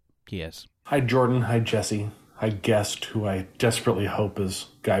 He is. Hi, Jordan. Hi, Jesse. Hi, guest, who I desperately hope is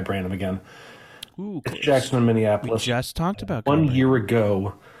Guy Branum again. Ooh, it's Jackson in Minneapolis. We just talked about 1 year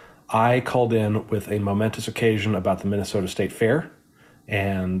ago. I called in with a momentous occasion about the Minnesota State Fair,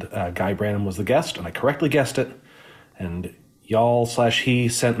 and Guy Branum was the guest, and I correctly guessed it. And y'all/he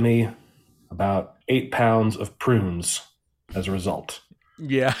sent me about 8 pounds of prunes as a result.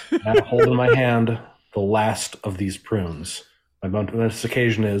 Yeah. I hold in my hand the last of these prunes. My momentous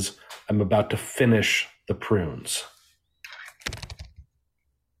occasion is I'm about to finish the prunes.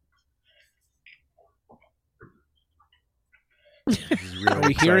 Really Are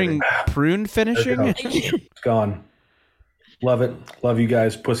we hearing prune finishing? It's gone. Love it. Love you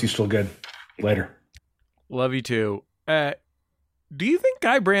guys. Pussy's still good. Later. Love you too. Do you think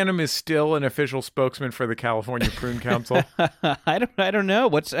Guy Branum is still an official spokesman for the California Prune Council? I don't know.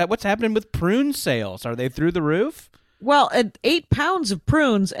 What's happening with prune sales? Are they through the roof? Well, at 8 pounds of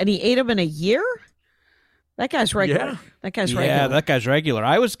prunes, and he ate them in a year. That guy's regular. Yeah. That guy's regular. Yeah, that guy's regular.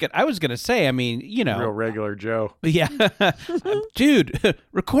 I was gonna say. I mean, you know, real regular Joe. Yeah, dude,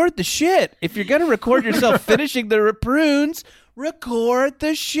 record the shit. If you're gonna record yourself finishing the prunes, record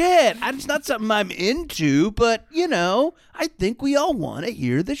the shit. It's not something I'm into, but you know, I think we all want to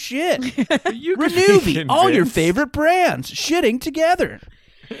hear the shit. Renewvi, all your favorite brands shitting together.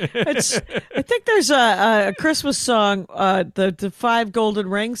 I think there's a Christmas song, the 5 golden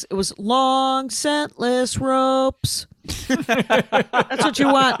rings. It was long scentless ropes. That's what you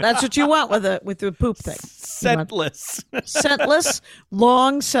want. That's what you want with the poop thing. Scentless. Scentless,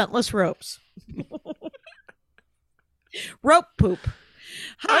 long scentless ropes. Rope poop.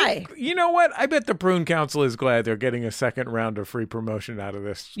 Hi. You know what? I bet the Prune Council is glad they're getting a second round of free promotion out of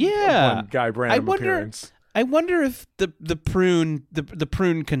this. Yeah. One Guy Branum appearance. I wonder if the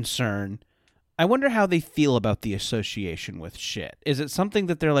prune concern, I wonder how they feel about the association with shit. Is it something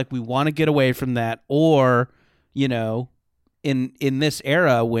that they're like, we want to get away from that, or, you know, in this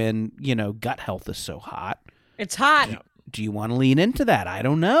era when, you know, gut health is so hot. It's hot. Yeah. Do you want to lean into that? I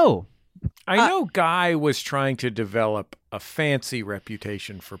don't know. I know Guy was trying to develop a fancy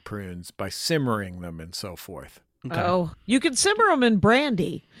reputation for prunes by simmering them and so forth. Okay. Oh, you can simmer them in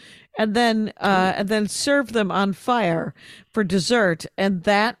brandy. And then serve them on fire for dessert, and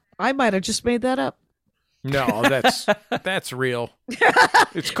that I might have just made that up. No, that's real.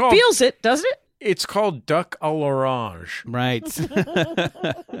 It's called feels it, doesn't it? It's called duck à l'orange, right?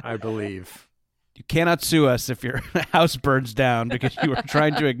 I believe. You cannot sue us if your house burns down because you are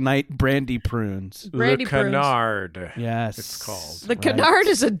trying to ignite brandy prunes. Brandy the canard. Yes, it's called. The canard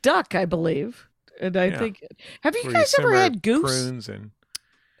is a duck, I believe, and I think. Have you guys ever had goose? Prunes and.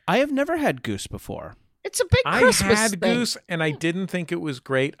 I have never had goose before. It's a big Christmas I had thing. goose, and I didn't think it was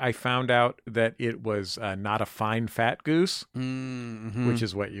great. I found out that it was not a fine fat goose, which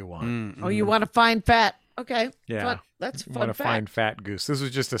is what you want. Mm-hmm. Oh, you want a fine fat? Okay. Yeah. That's a fun want a fact. fine fat goose. This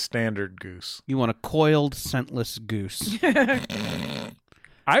was just a standard goose. You want a coiled, scentless goose.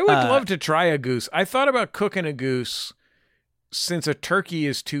 I would love to try a goose. I thought about cooking a goose since a turkey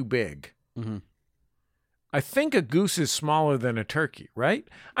is too big. Mm-hmm. I think a goose is smaller than a turkey, right?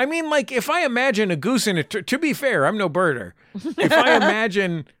 I mean, like, if I imagine a goose and to be fair, I'm no birder. If I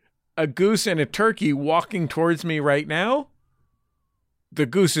imagine a goose and a turkey walking towards me right now, the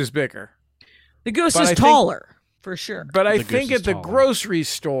goose is bigger. The goose is taller, for sure. But I think at the grocery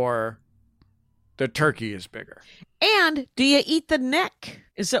store, the turkey is bigger. And do you eat the neck?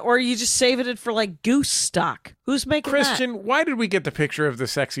 Is it, or you just saving it for like goose stock? Who's making Christian, why did we get the picture of the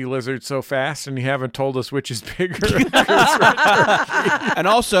sexy lizard so fast and you haven't told us which is bigger? And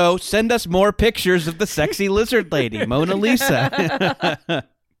also, send us more pictures of the sexy lizard lady, Mona Lisa.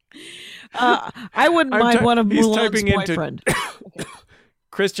 I wouldn't mind one of Mulan's boyfriend.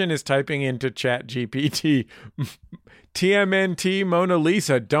 Christian is typing into Chat GPT, TMNT Mona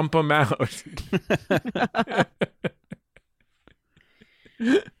Lisa, dump them out.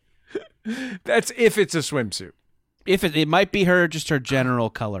 That's if it's a swimsuit. If it might be just her general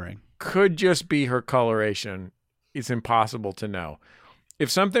coloring. Could just be her coloration. It's impossible to know. If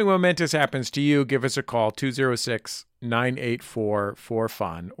something momentous happens to you, give us a call,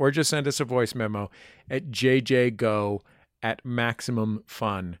 206-984-4FUN, or just send us a voice memo at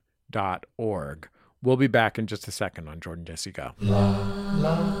jjgo@maximumfun.org. We'll be back in just a second on Jordan Jesse Go.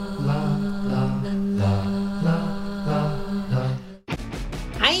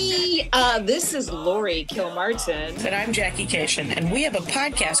 Hi, this is Lori Kilmartin. And I'm Jackie Kashian. And we have a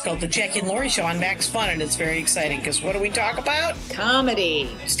podcast called The Jackie and Lori Show on Max Fun, and it's very exciting because what do we talk about? Comedy.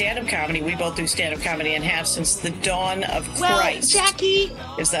 Stand-up comedy. We both do stand-up comedy and have since the dawn of Christ. Well, Jackie...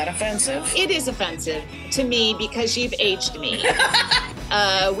 Is that offensive? It is offensive to me because you've aged me.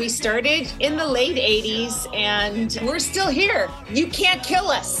 We started in the late 80s, and we're still here. You can't kill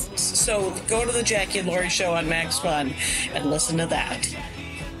us. So go to The Jackie and Lori Show on Max Fun and listen to that.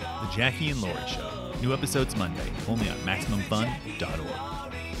 The Jackie and Lori Show. New episodes Monday, only on MaximumFun.org.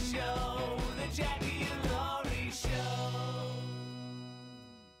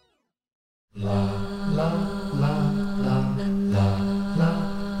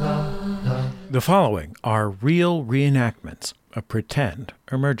 The following are real reenactments of pretend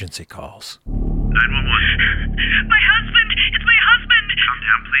emergency calls. 911. My husband! It's my husband! Calm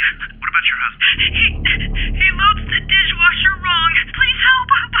down, please. What about your husband? He loads the dishwasher wrong. Please help!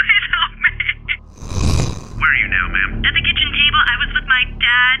 Please help me! Where are you now, ma'am? At the kitchen table. I was with my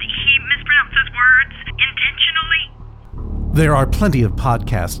dad. He mispronounces words intentionally. There are plenty of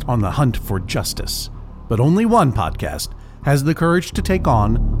podcasts on the hunt for justice, but only one podcast has the courage to take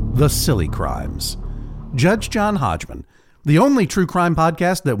on the silly crimes. Judge John Hodgman, the only true crime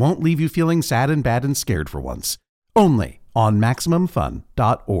podcast that won't leave you feeling sad and bad and scared for once. Only on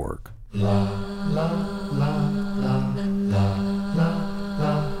MaximumFun.org.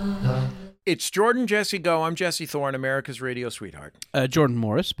 It's Jordan Jesse Go. I'm Jesse Thorne, America's radio sweetheart. Jordan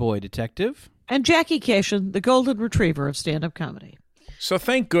Morris, boy detective. And Jackie Kashian, the golden retriever of stand-up comedy. So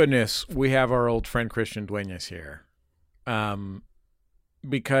thank goodness we have our old friend Christian Duenas here.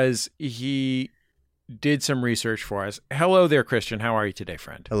 Because he did some research for us. Hello there, Christian. How are you today,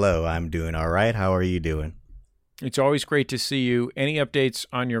 friend? Hello, I'm doing all right. How are you doing? It's always great to see you. Any updates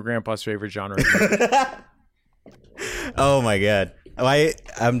on your grandpa's favorite genre? Oh, my God.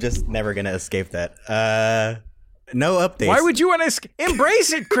 I'm just never going to escape that. No updates. Why would you want to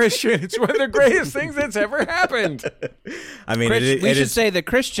embrace it, Christian? It's one of the greatest things that's ever happened. I mean, we should say that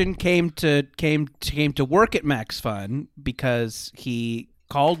Christian came to work at Max Fun because he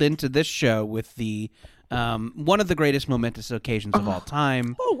called into this show with the one of the greatest momentous occasions of all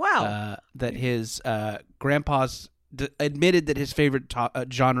time. Oh wow! That his grandpa's admitted that his favorite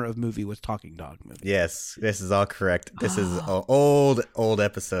genre of movie was talking dog movie. Yes, this is all correct. This is an old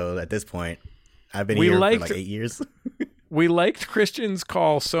episode at this point. I've been here for like 8 years. We liked Christian's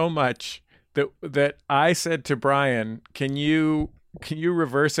call so much that I said to Brian, "Can you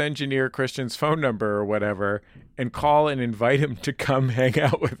reverse engineer Christian's phone number or whatever and call and invite him to come hang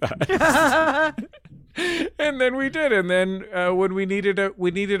out with us?" And then we did. And then when we needed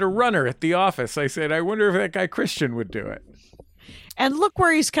a runner at the office, I said, "I wonder if that guy Christian would do it." And look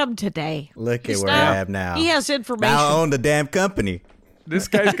where he's come today. Look at where I am now. He has information. Now I own the damn company. This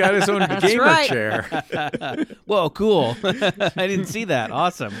guy's got his own gamer chair. Whoa, cool. I didn't see that.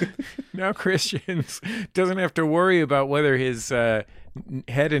 Awesome. Now Christian doesn't have to worry about whether his head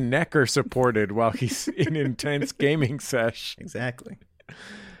and neck are supported while he's in intense gaming sesh. Exactly.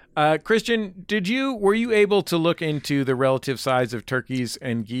 Christian, were you able to look into the relative size of turkeys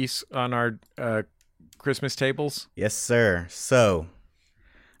and geese on our Christmas tables? Yes, sir. So,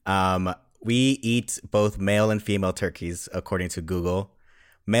 we eat both male and female turkeys, according to Google.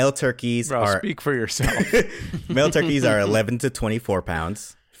 Male turkeys are... Speak for yourself. Male turkeys are 11 to 24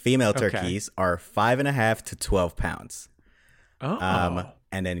 pounds. Female turkeys are 5.5 to 12 pounds. Oh.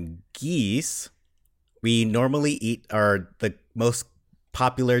 And then geese, we normally eat, the most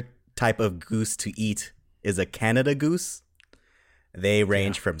popular type of goose to eat is a Canada goose. They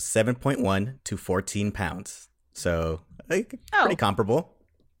range from 7.1 to 14 pounds. So, pretty comparable.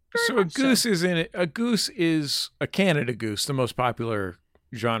 So a goose is a Canada goose, the most popular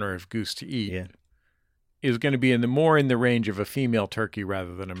genre of goose to eat. Yeah. Is going to be in the range of a female turkey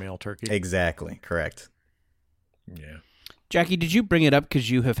rather than a male turkey. Exactly, correct. Yeah. Jackie, did you bring it up because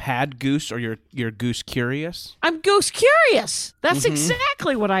you have had goose or you're goose curious? I'm goose curious. That's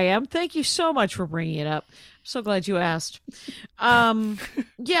exactly what I am. Thank you so much for bringing it up. So glad you asked.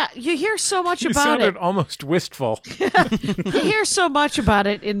 Yeah, you hear so much You about sounded it. almost wistful. You hear so much about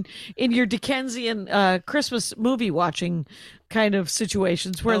it in your Dickensian Christmas movie watching kind of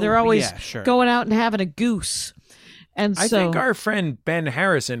situations where they're always going out and having a goose. And I think our friend Ben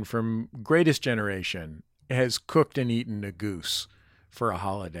Harrison from Greatest Generation has cooked and eaten a goose for a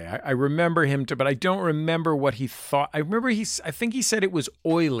holiday. I remember him but I don't remember what he thought. I think he said it was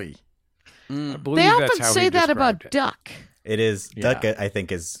oily. I believe they that's often how say he that about described it. duck. It is duck. I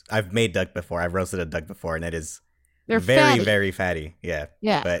think I've made duck before. I've roasted a duck before, and it is They're very, fatty. very fatty. Yeah.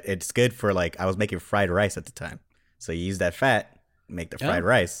 Yeah. But it's good for I was making fried rice at the time. So you use that fat, make the fried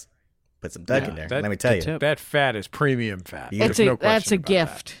rice, put some duck in there. Let me tell you. That fat is premium fat. That's a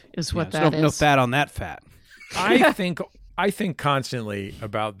gift, is what that is. No fat on that fat. I think constantly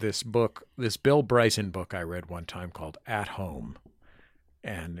about this book, this Bill Bryson book I read one time called At Home.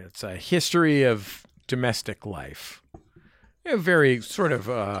 And it's a history of domestic life. A very sort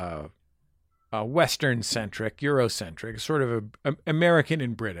of Western-centric, Eurocentric, sort of American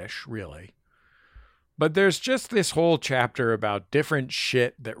and British, really. But there's just this whole chapter about different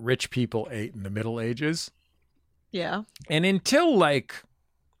shit that rich people ate in the Middle Ages. Yeah. And until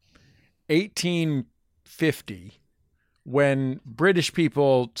 1850, when British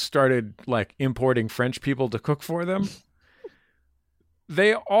people started importing French people to cook for them,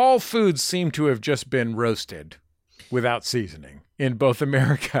 all foods seem to have just been roasted without seasoning in both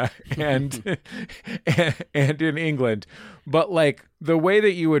America and in England. But the way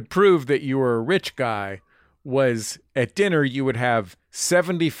that you would prove that you were a rich guy was at dinner you would have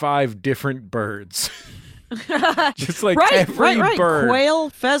 75 different birds. Just every bird. Quail,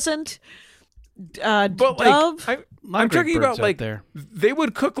 pheasant, dove. I'm talking about they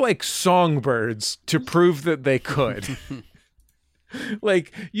would cook songbirds to prove that they could.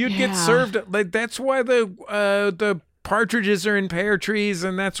 You'd get served that's why the partridges are in pear trees,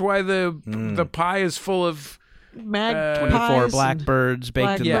 and that's why the pie is full of 24 blackbirds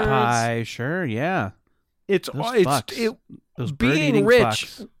baked in the pie. Sure, yeah. Being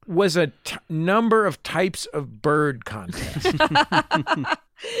rich was a number of types of bird contest.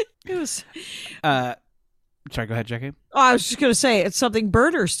 It was. Sorry, go ahead, Jackie. Oh, I was just going to say it's something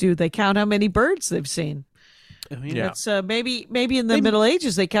birders do. They count how many birds they've seen. It's maybe in the Middle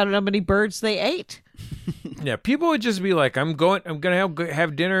Ages they counted how many birds they ate. Yeah, people would just be like, I'm going to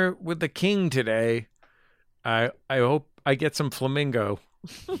have dinner with the king today. I hope I get some flamingo.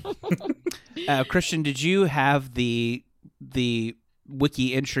 Christian, did you have the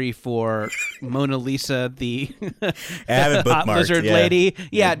wiki entry for Mona Lisa, the hot lizard lady?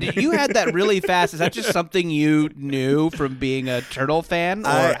 Yeah, you had that really fast. Is that just something you knew from being a turtle fan,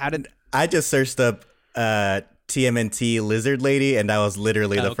 or I just searched up TMNT lizard lady, and that was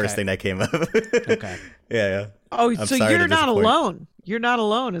literally the first thing that came up. Okay. Yeah. Oh, so you're not alone. You're not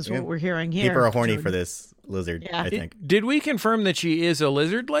alone, is what we're hearing here. People are horny for this lizard. Yeah. I think. Did we confirm that she is a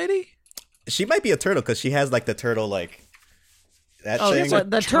lizard lady? She might be a turtle because she has the turtle that thing.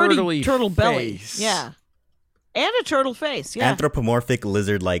 The turtle belly. Yeah. And a turtle face. Yeah. Anthropomorphic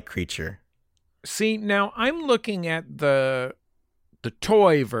lizard-like creature. See, now I'm looking at the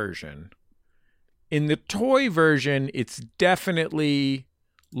toy version. In the toy version, it's definitely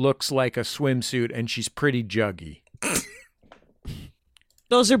looks like a swimsuit, and she's pretty juggy.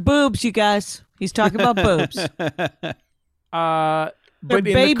 Those are boobs, you guys. He's talking about boobs. They're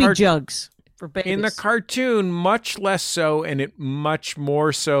baby jugs for babies. In the cartoon, much less so, and it much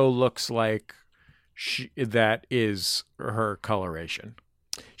more so looks like that is her coloration.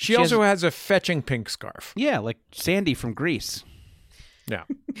 She also has a fetching pink scarf. Yeah, like Sandy from Grease. Yeah.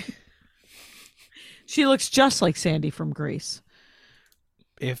 She looks just like Sandy from Grease.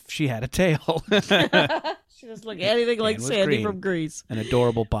 If she had a tail. She doesn't look anything like Sandy from Grease. An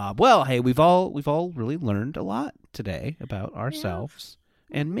adorable Bob. Well, hey, we've all really learned a lot today about ourselves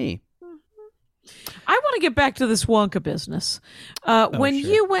and me. I want to get back to this Wonka business. When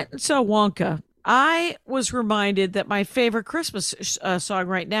you went and saw Wonka, I was reminded that my favorite Christmas song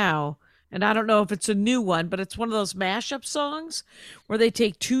right now, and I don't know if it's a new one, but it's one of those mashup songs where they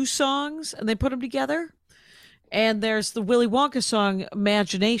take two songs and they put them together. And there's the Willy Wonka song,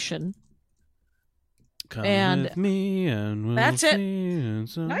 Imagination. Come with me and we'll that's it.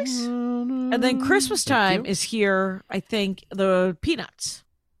 Nice. And then Christmas time is here, I think, the Peanuts.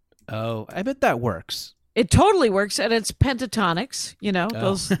 Oh, I bet that works. It totally works, and it's pentatonics,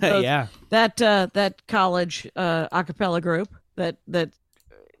 those yeah. That college a cappella group that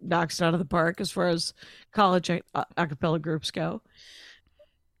knocks it out of the park as far as college a cappella groups go.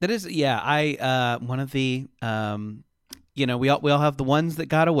 That is, yeah. I one of the we all have the ones that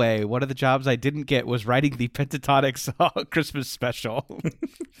got away. One of the jobs I didn't get was writing the Pentatonics Christmas special.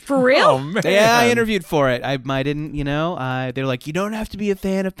 For real? Oh, man. Yeah, I interviewed for it. I didn't, they're like, you don't have to be a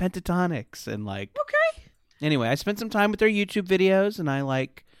fan of Pentatonics. And like, Okay. Anyway, I spent some time with their YouTube videos, and I'm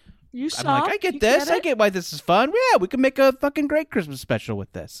like, I get You this. get I it? get why this is fun. Yeah, we can make a fucking great Christmas special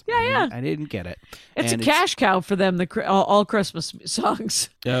with this. Yeah. I didn't get it. It's And a cash cow for them, all Christmas songs.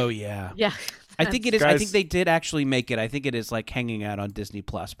 Oh, yeah. Yeah. I think it is. Guys- I think they did actually make it. I think it is like hanging out on Disney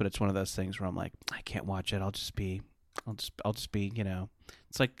Plus, but it's one of those things where I'm like, I can't watch it. I'll just be, it's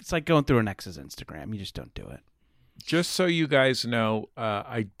like going through an ex's Instagram. You just don't do it. Just so you guys know,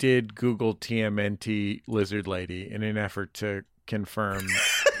 I did Google TMNT Lizard Lady in an effort to confirm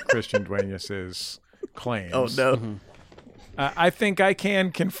Christian Dueñas's claims. Oh, no. Mm-hmm. I think I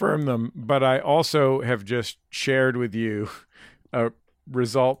can confirm them, but I also have just shared with you a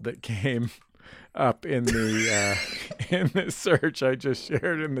result that came up in the in the search I just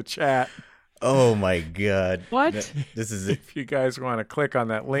shared in the chat. Oh my God! What? This is If you guys want to click on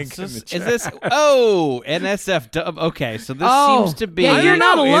that link in the chat. Is this? Oh, NSFW. Okay, so this seems to be. Yeah, you're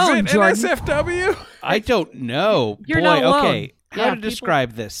not alone, Is it Jordan. NSFW? I don't know. You're Boy, not alone. okay. How Yeah, to people-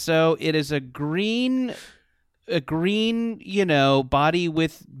 describe this? So it is a green, body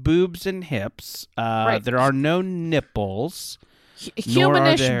with boobs and hips. Right. There are no nipples. Nor are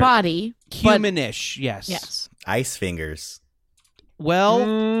Humanish there- body. but- Humanish, yes. Yes. ice fingers. Well,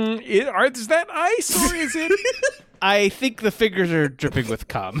 Is that ice or is it? I think the fingers are dripping with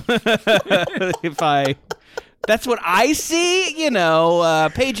cum. That's what I see,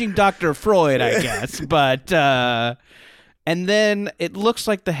 paging Dr. Freud, I guess. But, and then it looks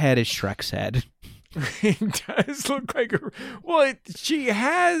like the head is Shrek's head. It does look like she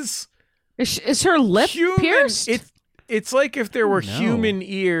has Is her lip pierced? It's like if there were No. human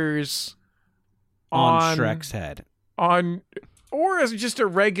ears On Shrek's head. Or as just a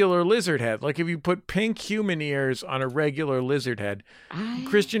regular lizard head. Like if you put pink human ears on a regular lizard head.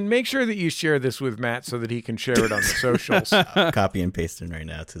 Christian, make sure that you share this with Matt so that he can share it on the socials. Copy and pasting right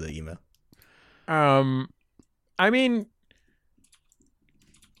now to the email. I mean,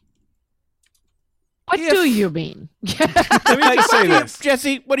 What do you mean? let me just say this.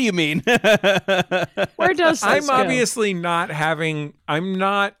 Jesse, what do you mean? Where does this I'm go? obviously I'm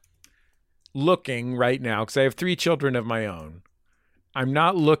not looking right now because I have 3 children of my own. I'm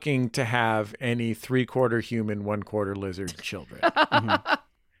not looking to have any 3/4 human, 1/4 lizard children.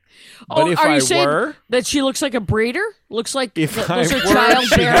 But if are you I saying were, that she looks like a breeder? Looks like If those I are were, childbearing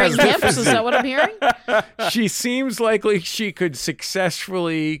she has the hips? Is that what I'm hearing? she seems likely she could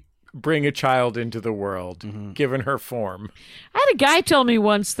successfully bring a child into the world, given her form. I had a guy tell me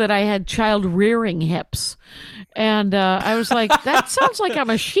once that I had child rearing hips, and I was like, "That sounds like I'm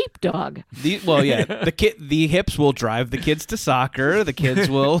a sheepdog." The hips will drive the kids to soccer. The kids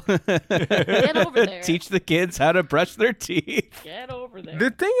will Get over there. teach the kids how to brush their teeth. Get over there. The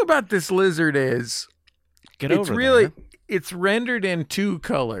thing about this lizard is it's rendered in 2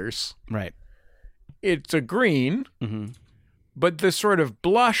 colors. Right. It's a green, but the sort of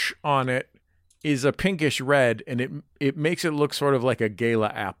blush on it is a pinkish red, and it makes it look sort of like a gala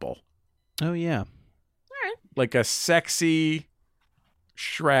apple. Oh, yeah. Like a sexy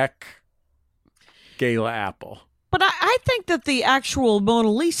Shrek gala apple. But I think that the actual Mona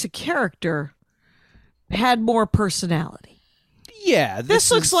Lisa character had more personality. Yeah.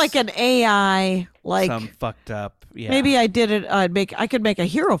 This looks is like an AI, like some fucked up. Yeah. maybe I did it. I could make a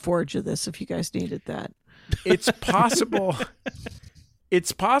hero forge of this if you guys needed that. It's possible.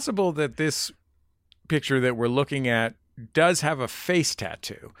 It's possible that this picture that we're looking at does have a face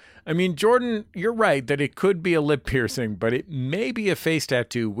tattoo. I mean, Jordan, you're right that it could be a lip piercing, but it may be a face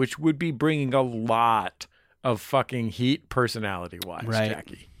tattoo, which would be bringing a lot of fucking heat personality-wise, Right.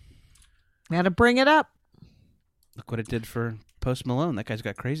 Jackie. Had to bring it up. Look what it did for Post Malone. That guy's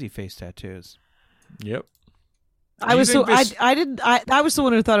got crazy face tattoos. Yep. I was the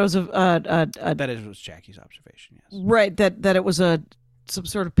one who thought it was That was Jackie's observation, yes. right that it was some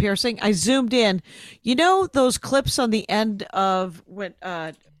sort of piercing. I zoomed in. You know those clips on the end of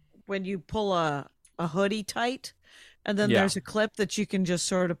when you pull a hoodie tight, and then there's a clip that you can just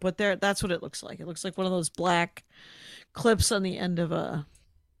sort of put there. That's what it looks like. It looks like one of those black clips on the end of a.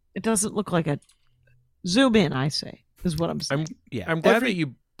 It doesn't look like a. Zoom in, I say, is what I'm saying. I'm glad that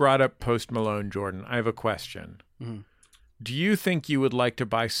you brought up Post Malone, Jordan. I have a question. Do you think you would like to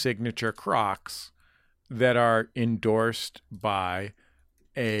buy signature Crocs that are endorsed by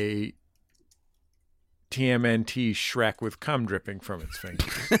a TMNT Shrek with cum dripping from its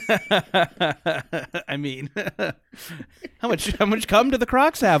fingers? I mean, how much cum do the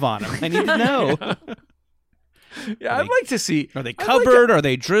Crocs have on them? I need to know. Yeah, I'd like to see. Are they covered? Are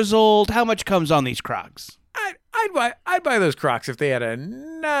they drizzled? How much comes on these Crocs? I'd buy those Crocs if they had a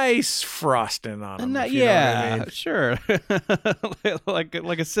nice frosting on them. Sure. like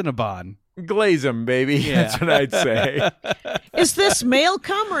a Cinnabon. Glaze them, baby. Yeah. That's what I'd say. Is this male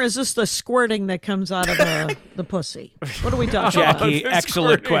cum or is this the squirting that comes out of the pussy? What are we talking about? Jackie,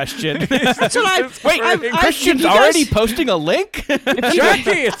 excellent question. That's what Wait, Christian's already posting a link?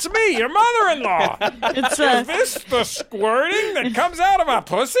 Jackie, it's me, your mother-in-law. Is this the squirting that comes out of a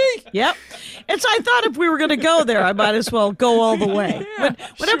pussy? Yep. I thought if we were going to go there, I might as well go all the way.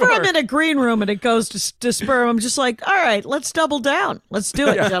 Whenever I'm in a green room and it goes to sperm, I'm just like, all right, let's double down. Let's do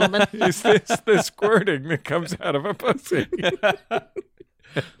it, gentlemen. Is this the squirting that comes out of a pussy?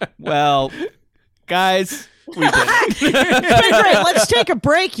 Well, guys, we did it. It's been great. Let's take a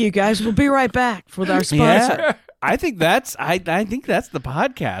break, you guys. We'll be right back with our sponsor. Yeah. I think that's the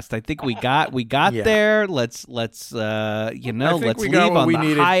podcast. I think we got there. Let's leave on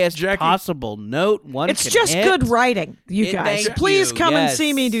the highest possible note. It's just good writing, you guys. Please come and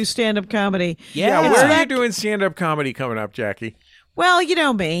see me do stand-up comedy. Yeah, where are you doing stand-up comedy coming up, Jackie? Well, you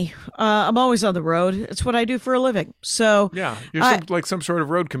know me. I'm always on the road. It's what I do for a living. So yeah, you're some sort of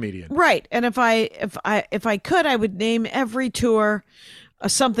road comedian, right? And if I could, I would name every tour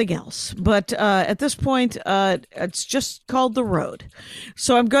something else. But at this point, it's just called The Road.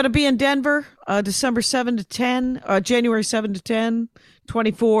 So I'm going to be in Denver, December 7 to 10, January 7 to 10,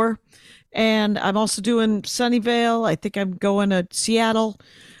 24. And I'm also doing Sunnyvale. I think I'm going to Seattle.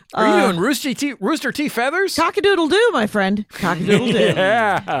 Are you doing Rooster T. Feathers? Cock-a-doodle-doo, my friend. Cock-a-doodle-doo.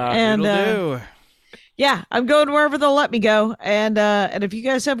 Yeah. And yeah, I'm going wherever they'll let me go. And if you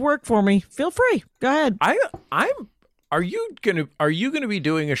guys have work for me, feel free. Go ahead. Are you gonna be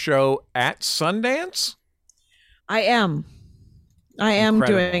doing a show at Sundance? I am.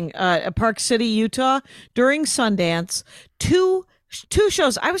 Doing Park City, Utah during Sundance. Two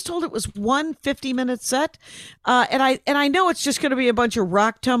shows. I was told it was 1 50-minute set, and I know it's just going to be a bunch of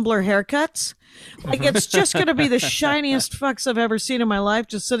rock tumbler haircuts. Like it's just going to be the shiniest fucks I've ever seen in my life,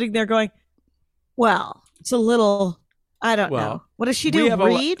 just sitting there going, "Well, it's a little. I don't know. What does she do?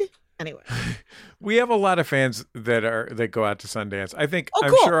 Read?" Anyway, we have a lot of fans that go out to Sundance.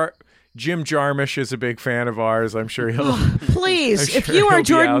 I'm cool. sure Jim Jarmusch is a big fan of ours. I'm sure he'll. Please, if you are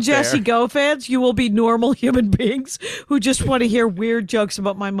Jordan Jesse Go fans, you will be normal human beings who just want to hear weird jokes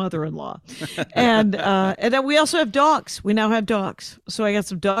about my mother-in-law. And then we also have dogs. We now have dogs. So I got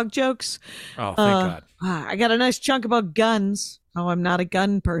some dog jokes. Oh, thank God. I got a nice chunk about guns. Oh, I'm not a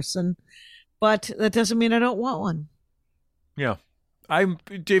gun person, but that doesn't mean I don't want one. Yeah.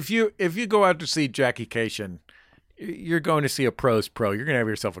 If you go out to see Jackie Kashian, you're going to see a pro's pro. You're going to have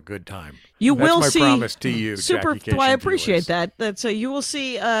yourself a good time. That's my promise to you, super. Jackie Kashian Well, I appreciate viewers. that. You will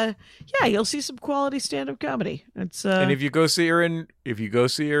see. You'll see some quality stand-up comedy. It's and if you go see her in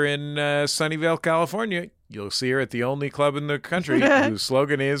Sunnyvale, California, you'll see her at the only club in the country whose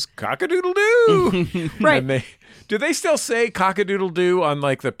slogan is "Cock-a-doodle-doo." Right. And do they still say "cock-a-doodle-doo" on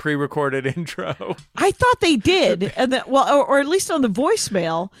like the pre-recorded intro? I thought they did, and or at least on the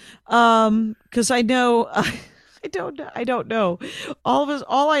voicemail, because I know. I don't know.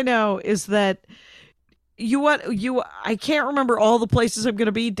 All I know is that I can't remember all the places I'm going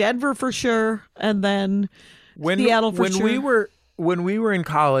to be. Denver for sure, and then Seattle for sure. When we were in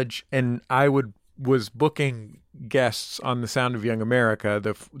college, and I was booking guests on The Sound of Young America,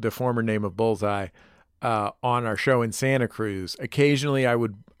 the former name of Bullseye, on our show in Santa Cruz. Occasionally, I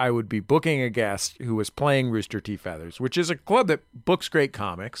would be booking a guest who was playing Rooster T. Feathers, which is a club that books great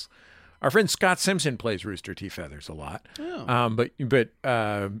comics. Our friend Scott Simpson plays Rooster T. Feathers a lot. Oh. But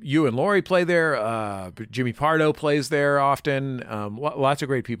you and Lori play there. Jimmy Pardo plays there often. Lots of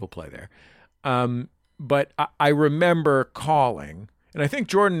great people play there. But I remember calling, and I think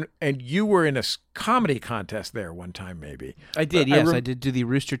Jordan and you were in a comedy contest there one time, maybe. I did, yes. I did do the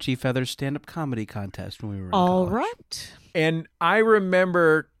Rooster T. Feathers stand-up comedy contest when we were in college. All right. And I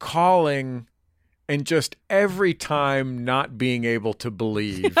remember calling and just every time not being able to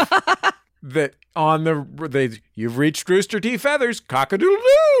believe that you've reached Rooster T. Feathers,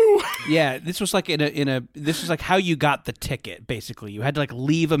 cock-a-doodle-doo. Yeah, this was like this was like how you got the ticket. Basically, you had to like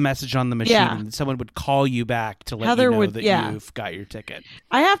leave a message on the machine, and someone would call you back to let you know that you've got your ticket.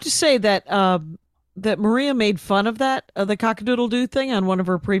 I have to say that that Maria made fun of that the cock-a-doodle-doo thing on one of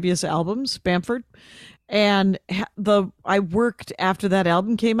her previous albums, Bamford, and I worked after that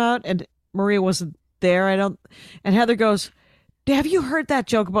album came out, and Maria wasn't there. And Heather goes, "Have you heard that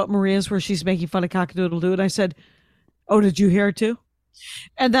joke about Maria's where she's making fun of cock-a-doodle-doo?" And I said, "Oh, did you hear it too?"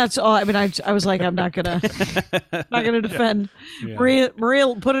 And that's all. I mean, I was like, I'm not gonna defend Maria.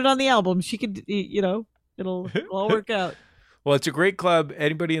 Maria put it on the album. She could, It'll all work out. Well, it's a great club.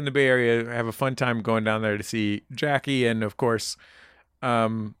 Anybody in the Bay Area, have a fun time going down there to see Jackie. And, of course,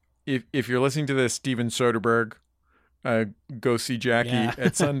 if you're listening to this, Steven Soderbergh, go see Jackie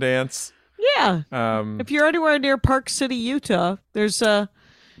at Sundance. Yeah. If you're anywhere near Park City, Utah, there's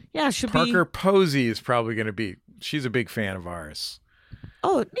Parker Posey is probably going to be. She's a big fan of ours.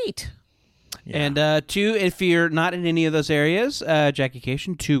 Oh, neat. Yeah. And two, if you're not in any of those areas, Jackie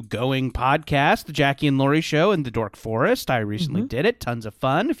Kashian, two going podcasts, the Jackie and Laurie Show and the Dork Forest. I recently did it. Tons of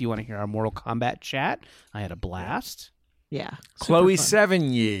fun. If you want to hear our Mortal Kombat chat, I had a blast. Yeah. Chloe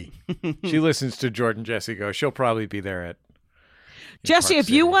Sevigny. She listens to Jordan Jesse Go. She'll probably be there at Jesse, if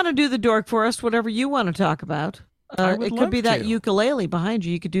you want to do the Dork Forest, whatever you want to talk about, it could be that ukulele behind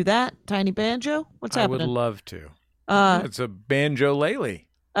you. You could do that. Tiny banjo. What's happening? I would love to. It's a banjo-lele.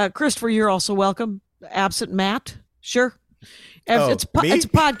 Christopher, you're also welcome. Absent Matt, sure. It's a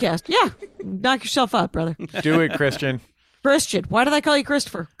podcast. Yeah, knock yourself out, brother. Do it, Christian. Christian. Why did I call you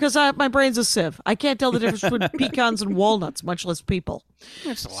Christopher? Because my brain's a sieve. I can't tell the difference between pecans and walnuts, much less people.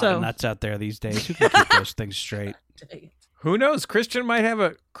 There's a lot of nuts out there these days. Who can keep those things straight? Who knows? Christian might have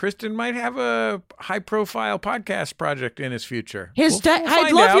a high-profile podcast project in his future.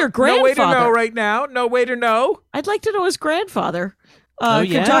 I'd love your grandfather. No way to know right now. No way to know. I'd like to know his grandfather. What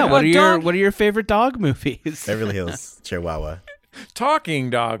are your favorite dog movies? Beverly Hills Chihuahua.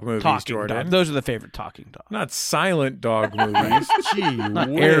 Talking dog movies, Jordan. Those are the favorite talking dogs. Not silent dog movies. Gee Not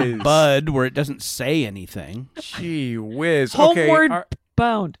whiz. Air Bud, where it doesn't say anything. Gee whiz. Homeward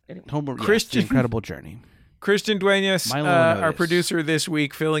Bound. Christian, Incredible Journey. Christian Duenas, our producer this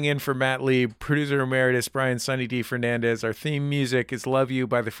week, filling in for Matt Lee, producer emeritus Brian Sunny D. Fernandez. Our theme music is Love You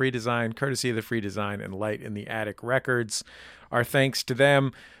by The Free Design, courtesy of The Free Design and Light in the Attic Records. Our thanks to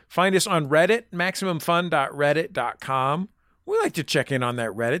them. Find us on Reddit, MaximumFun.reddit.com. We like to check in on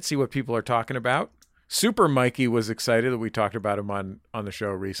that Reddit, see what people are talking about. Super Mikey was excited that we talked about him on the show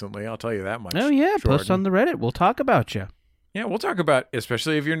recently. I'll tell you that much. Oh, yeah. Jordan. Post on the Reddit. We'll talk about you. Yeah, we'll talk about,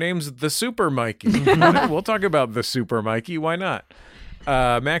 especially if your name's the Super Mikey. We'll talk about the Super Mikey. Why not?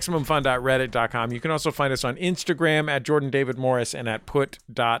 MaximumFun.reddit.com. You can also find us on Instagram at Jordan David Morris and at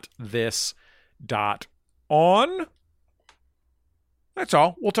put.this.on. That's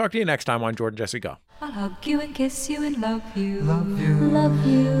all. We'll talk to you next time on Jordan Jesse Go. I'll hug you and kiss you and love you. Love you. Love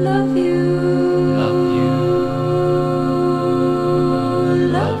you. Love you. Love you.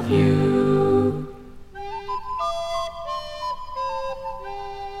 Love you.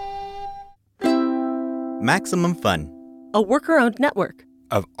 Maximum Fun. A worker-owned network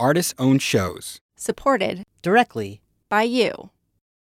of artist-owned shows. supported directly by you.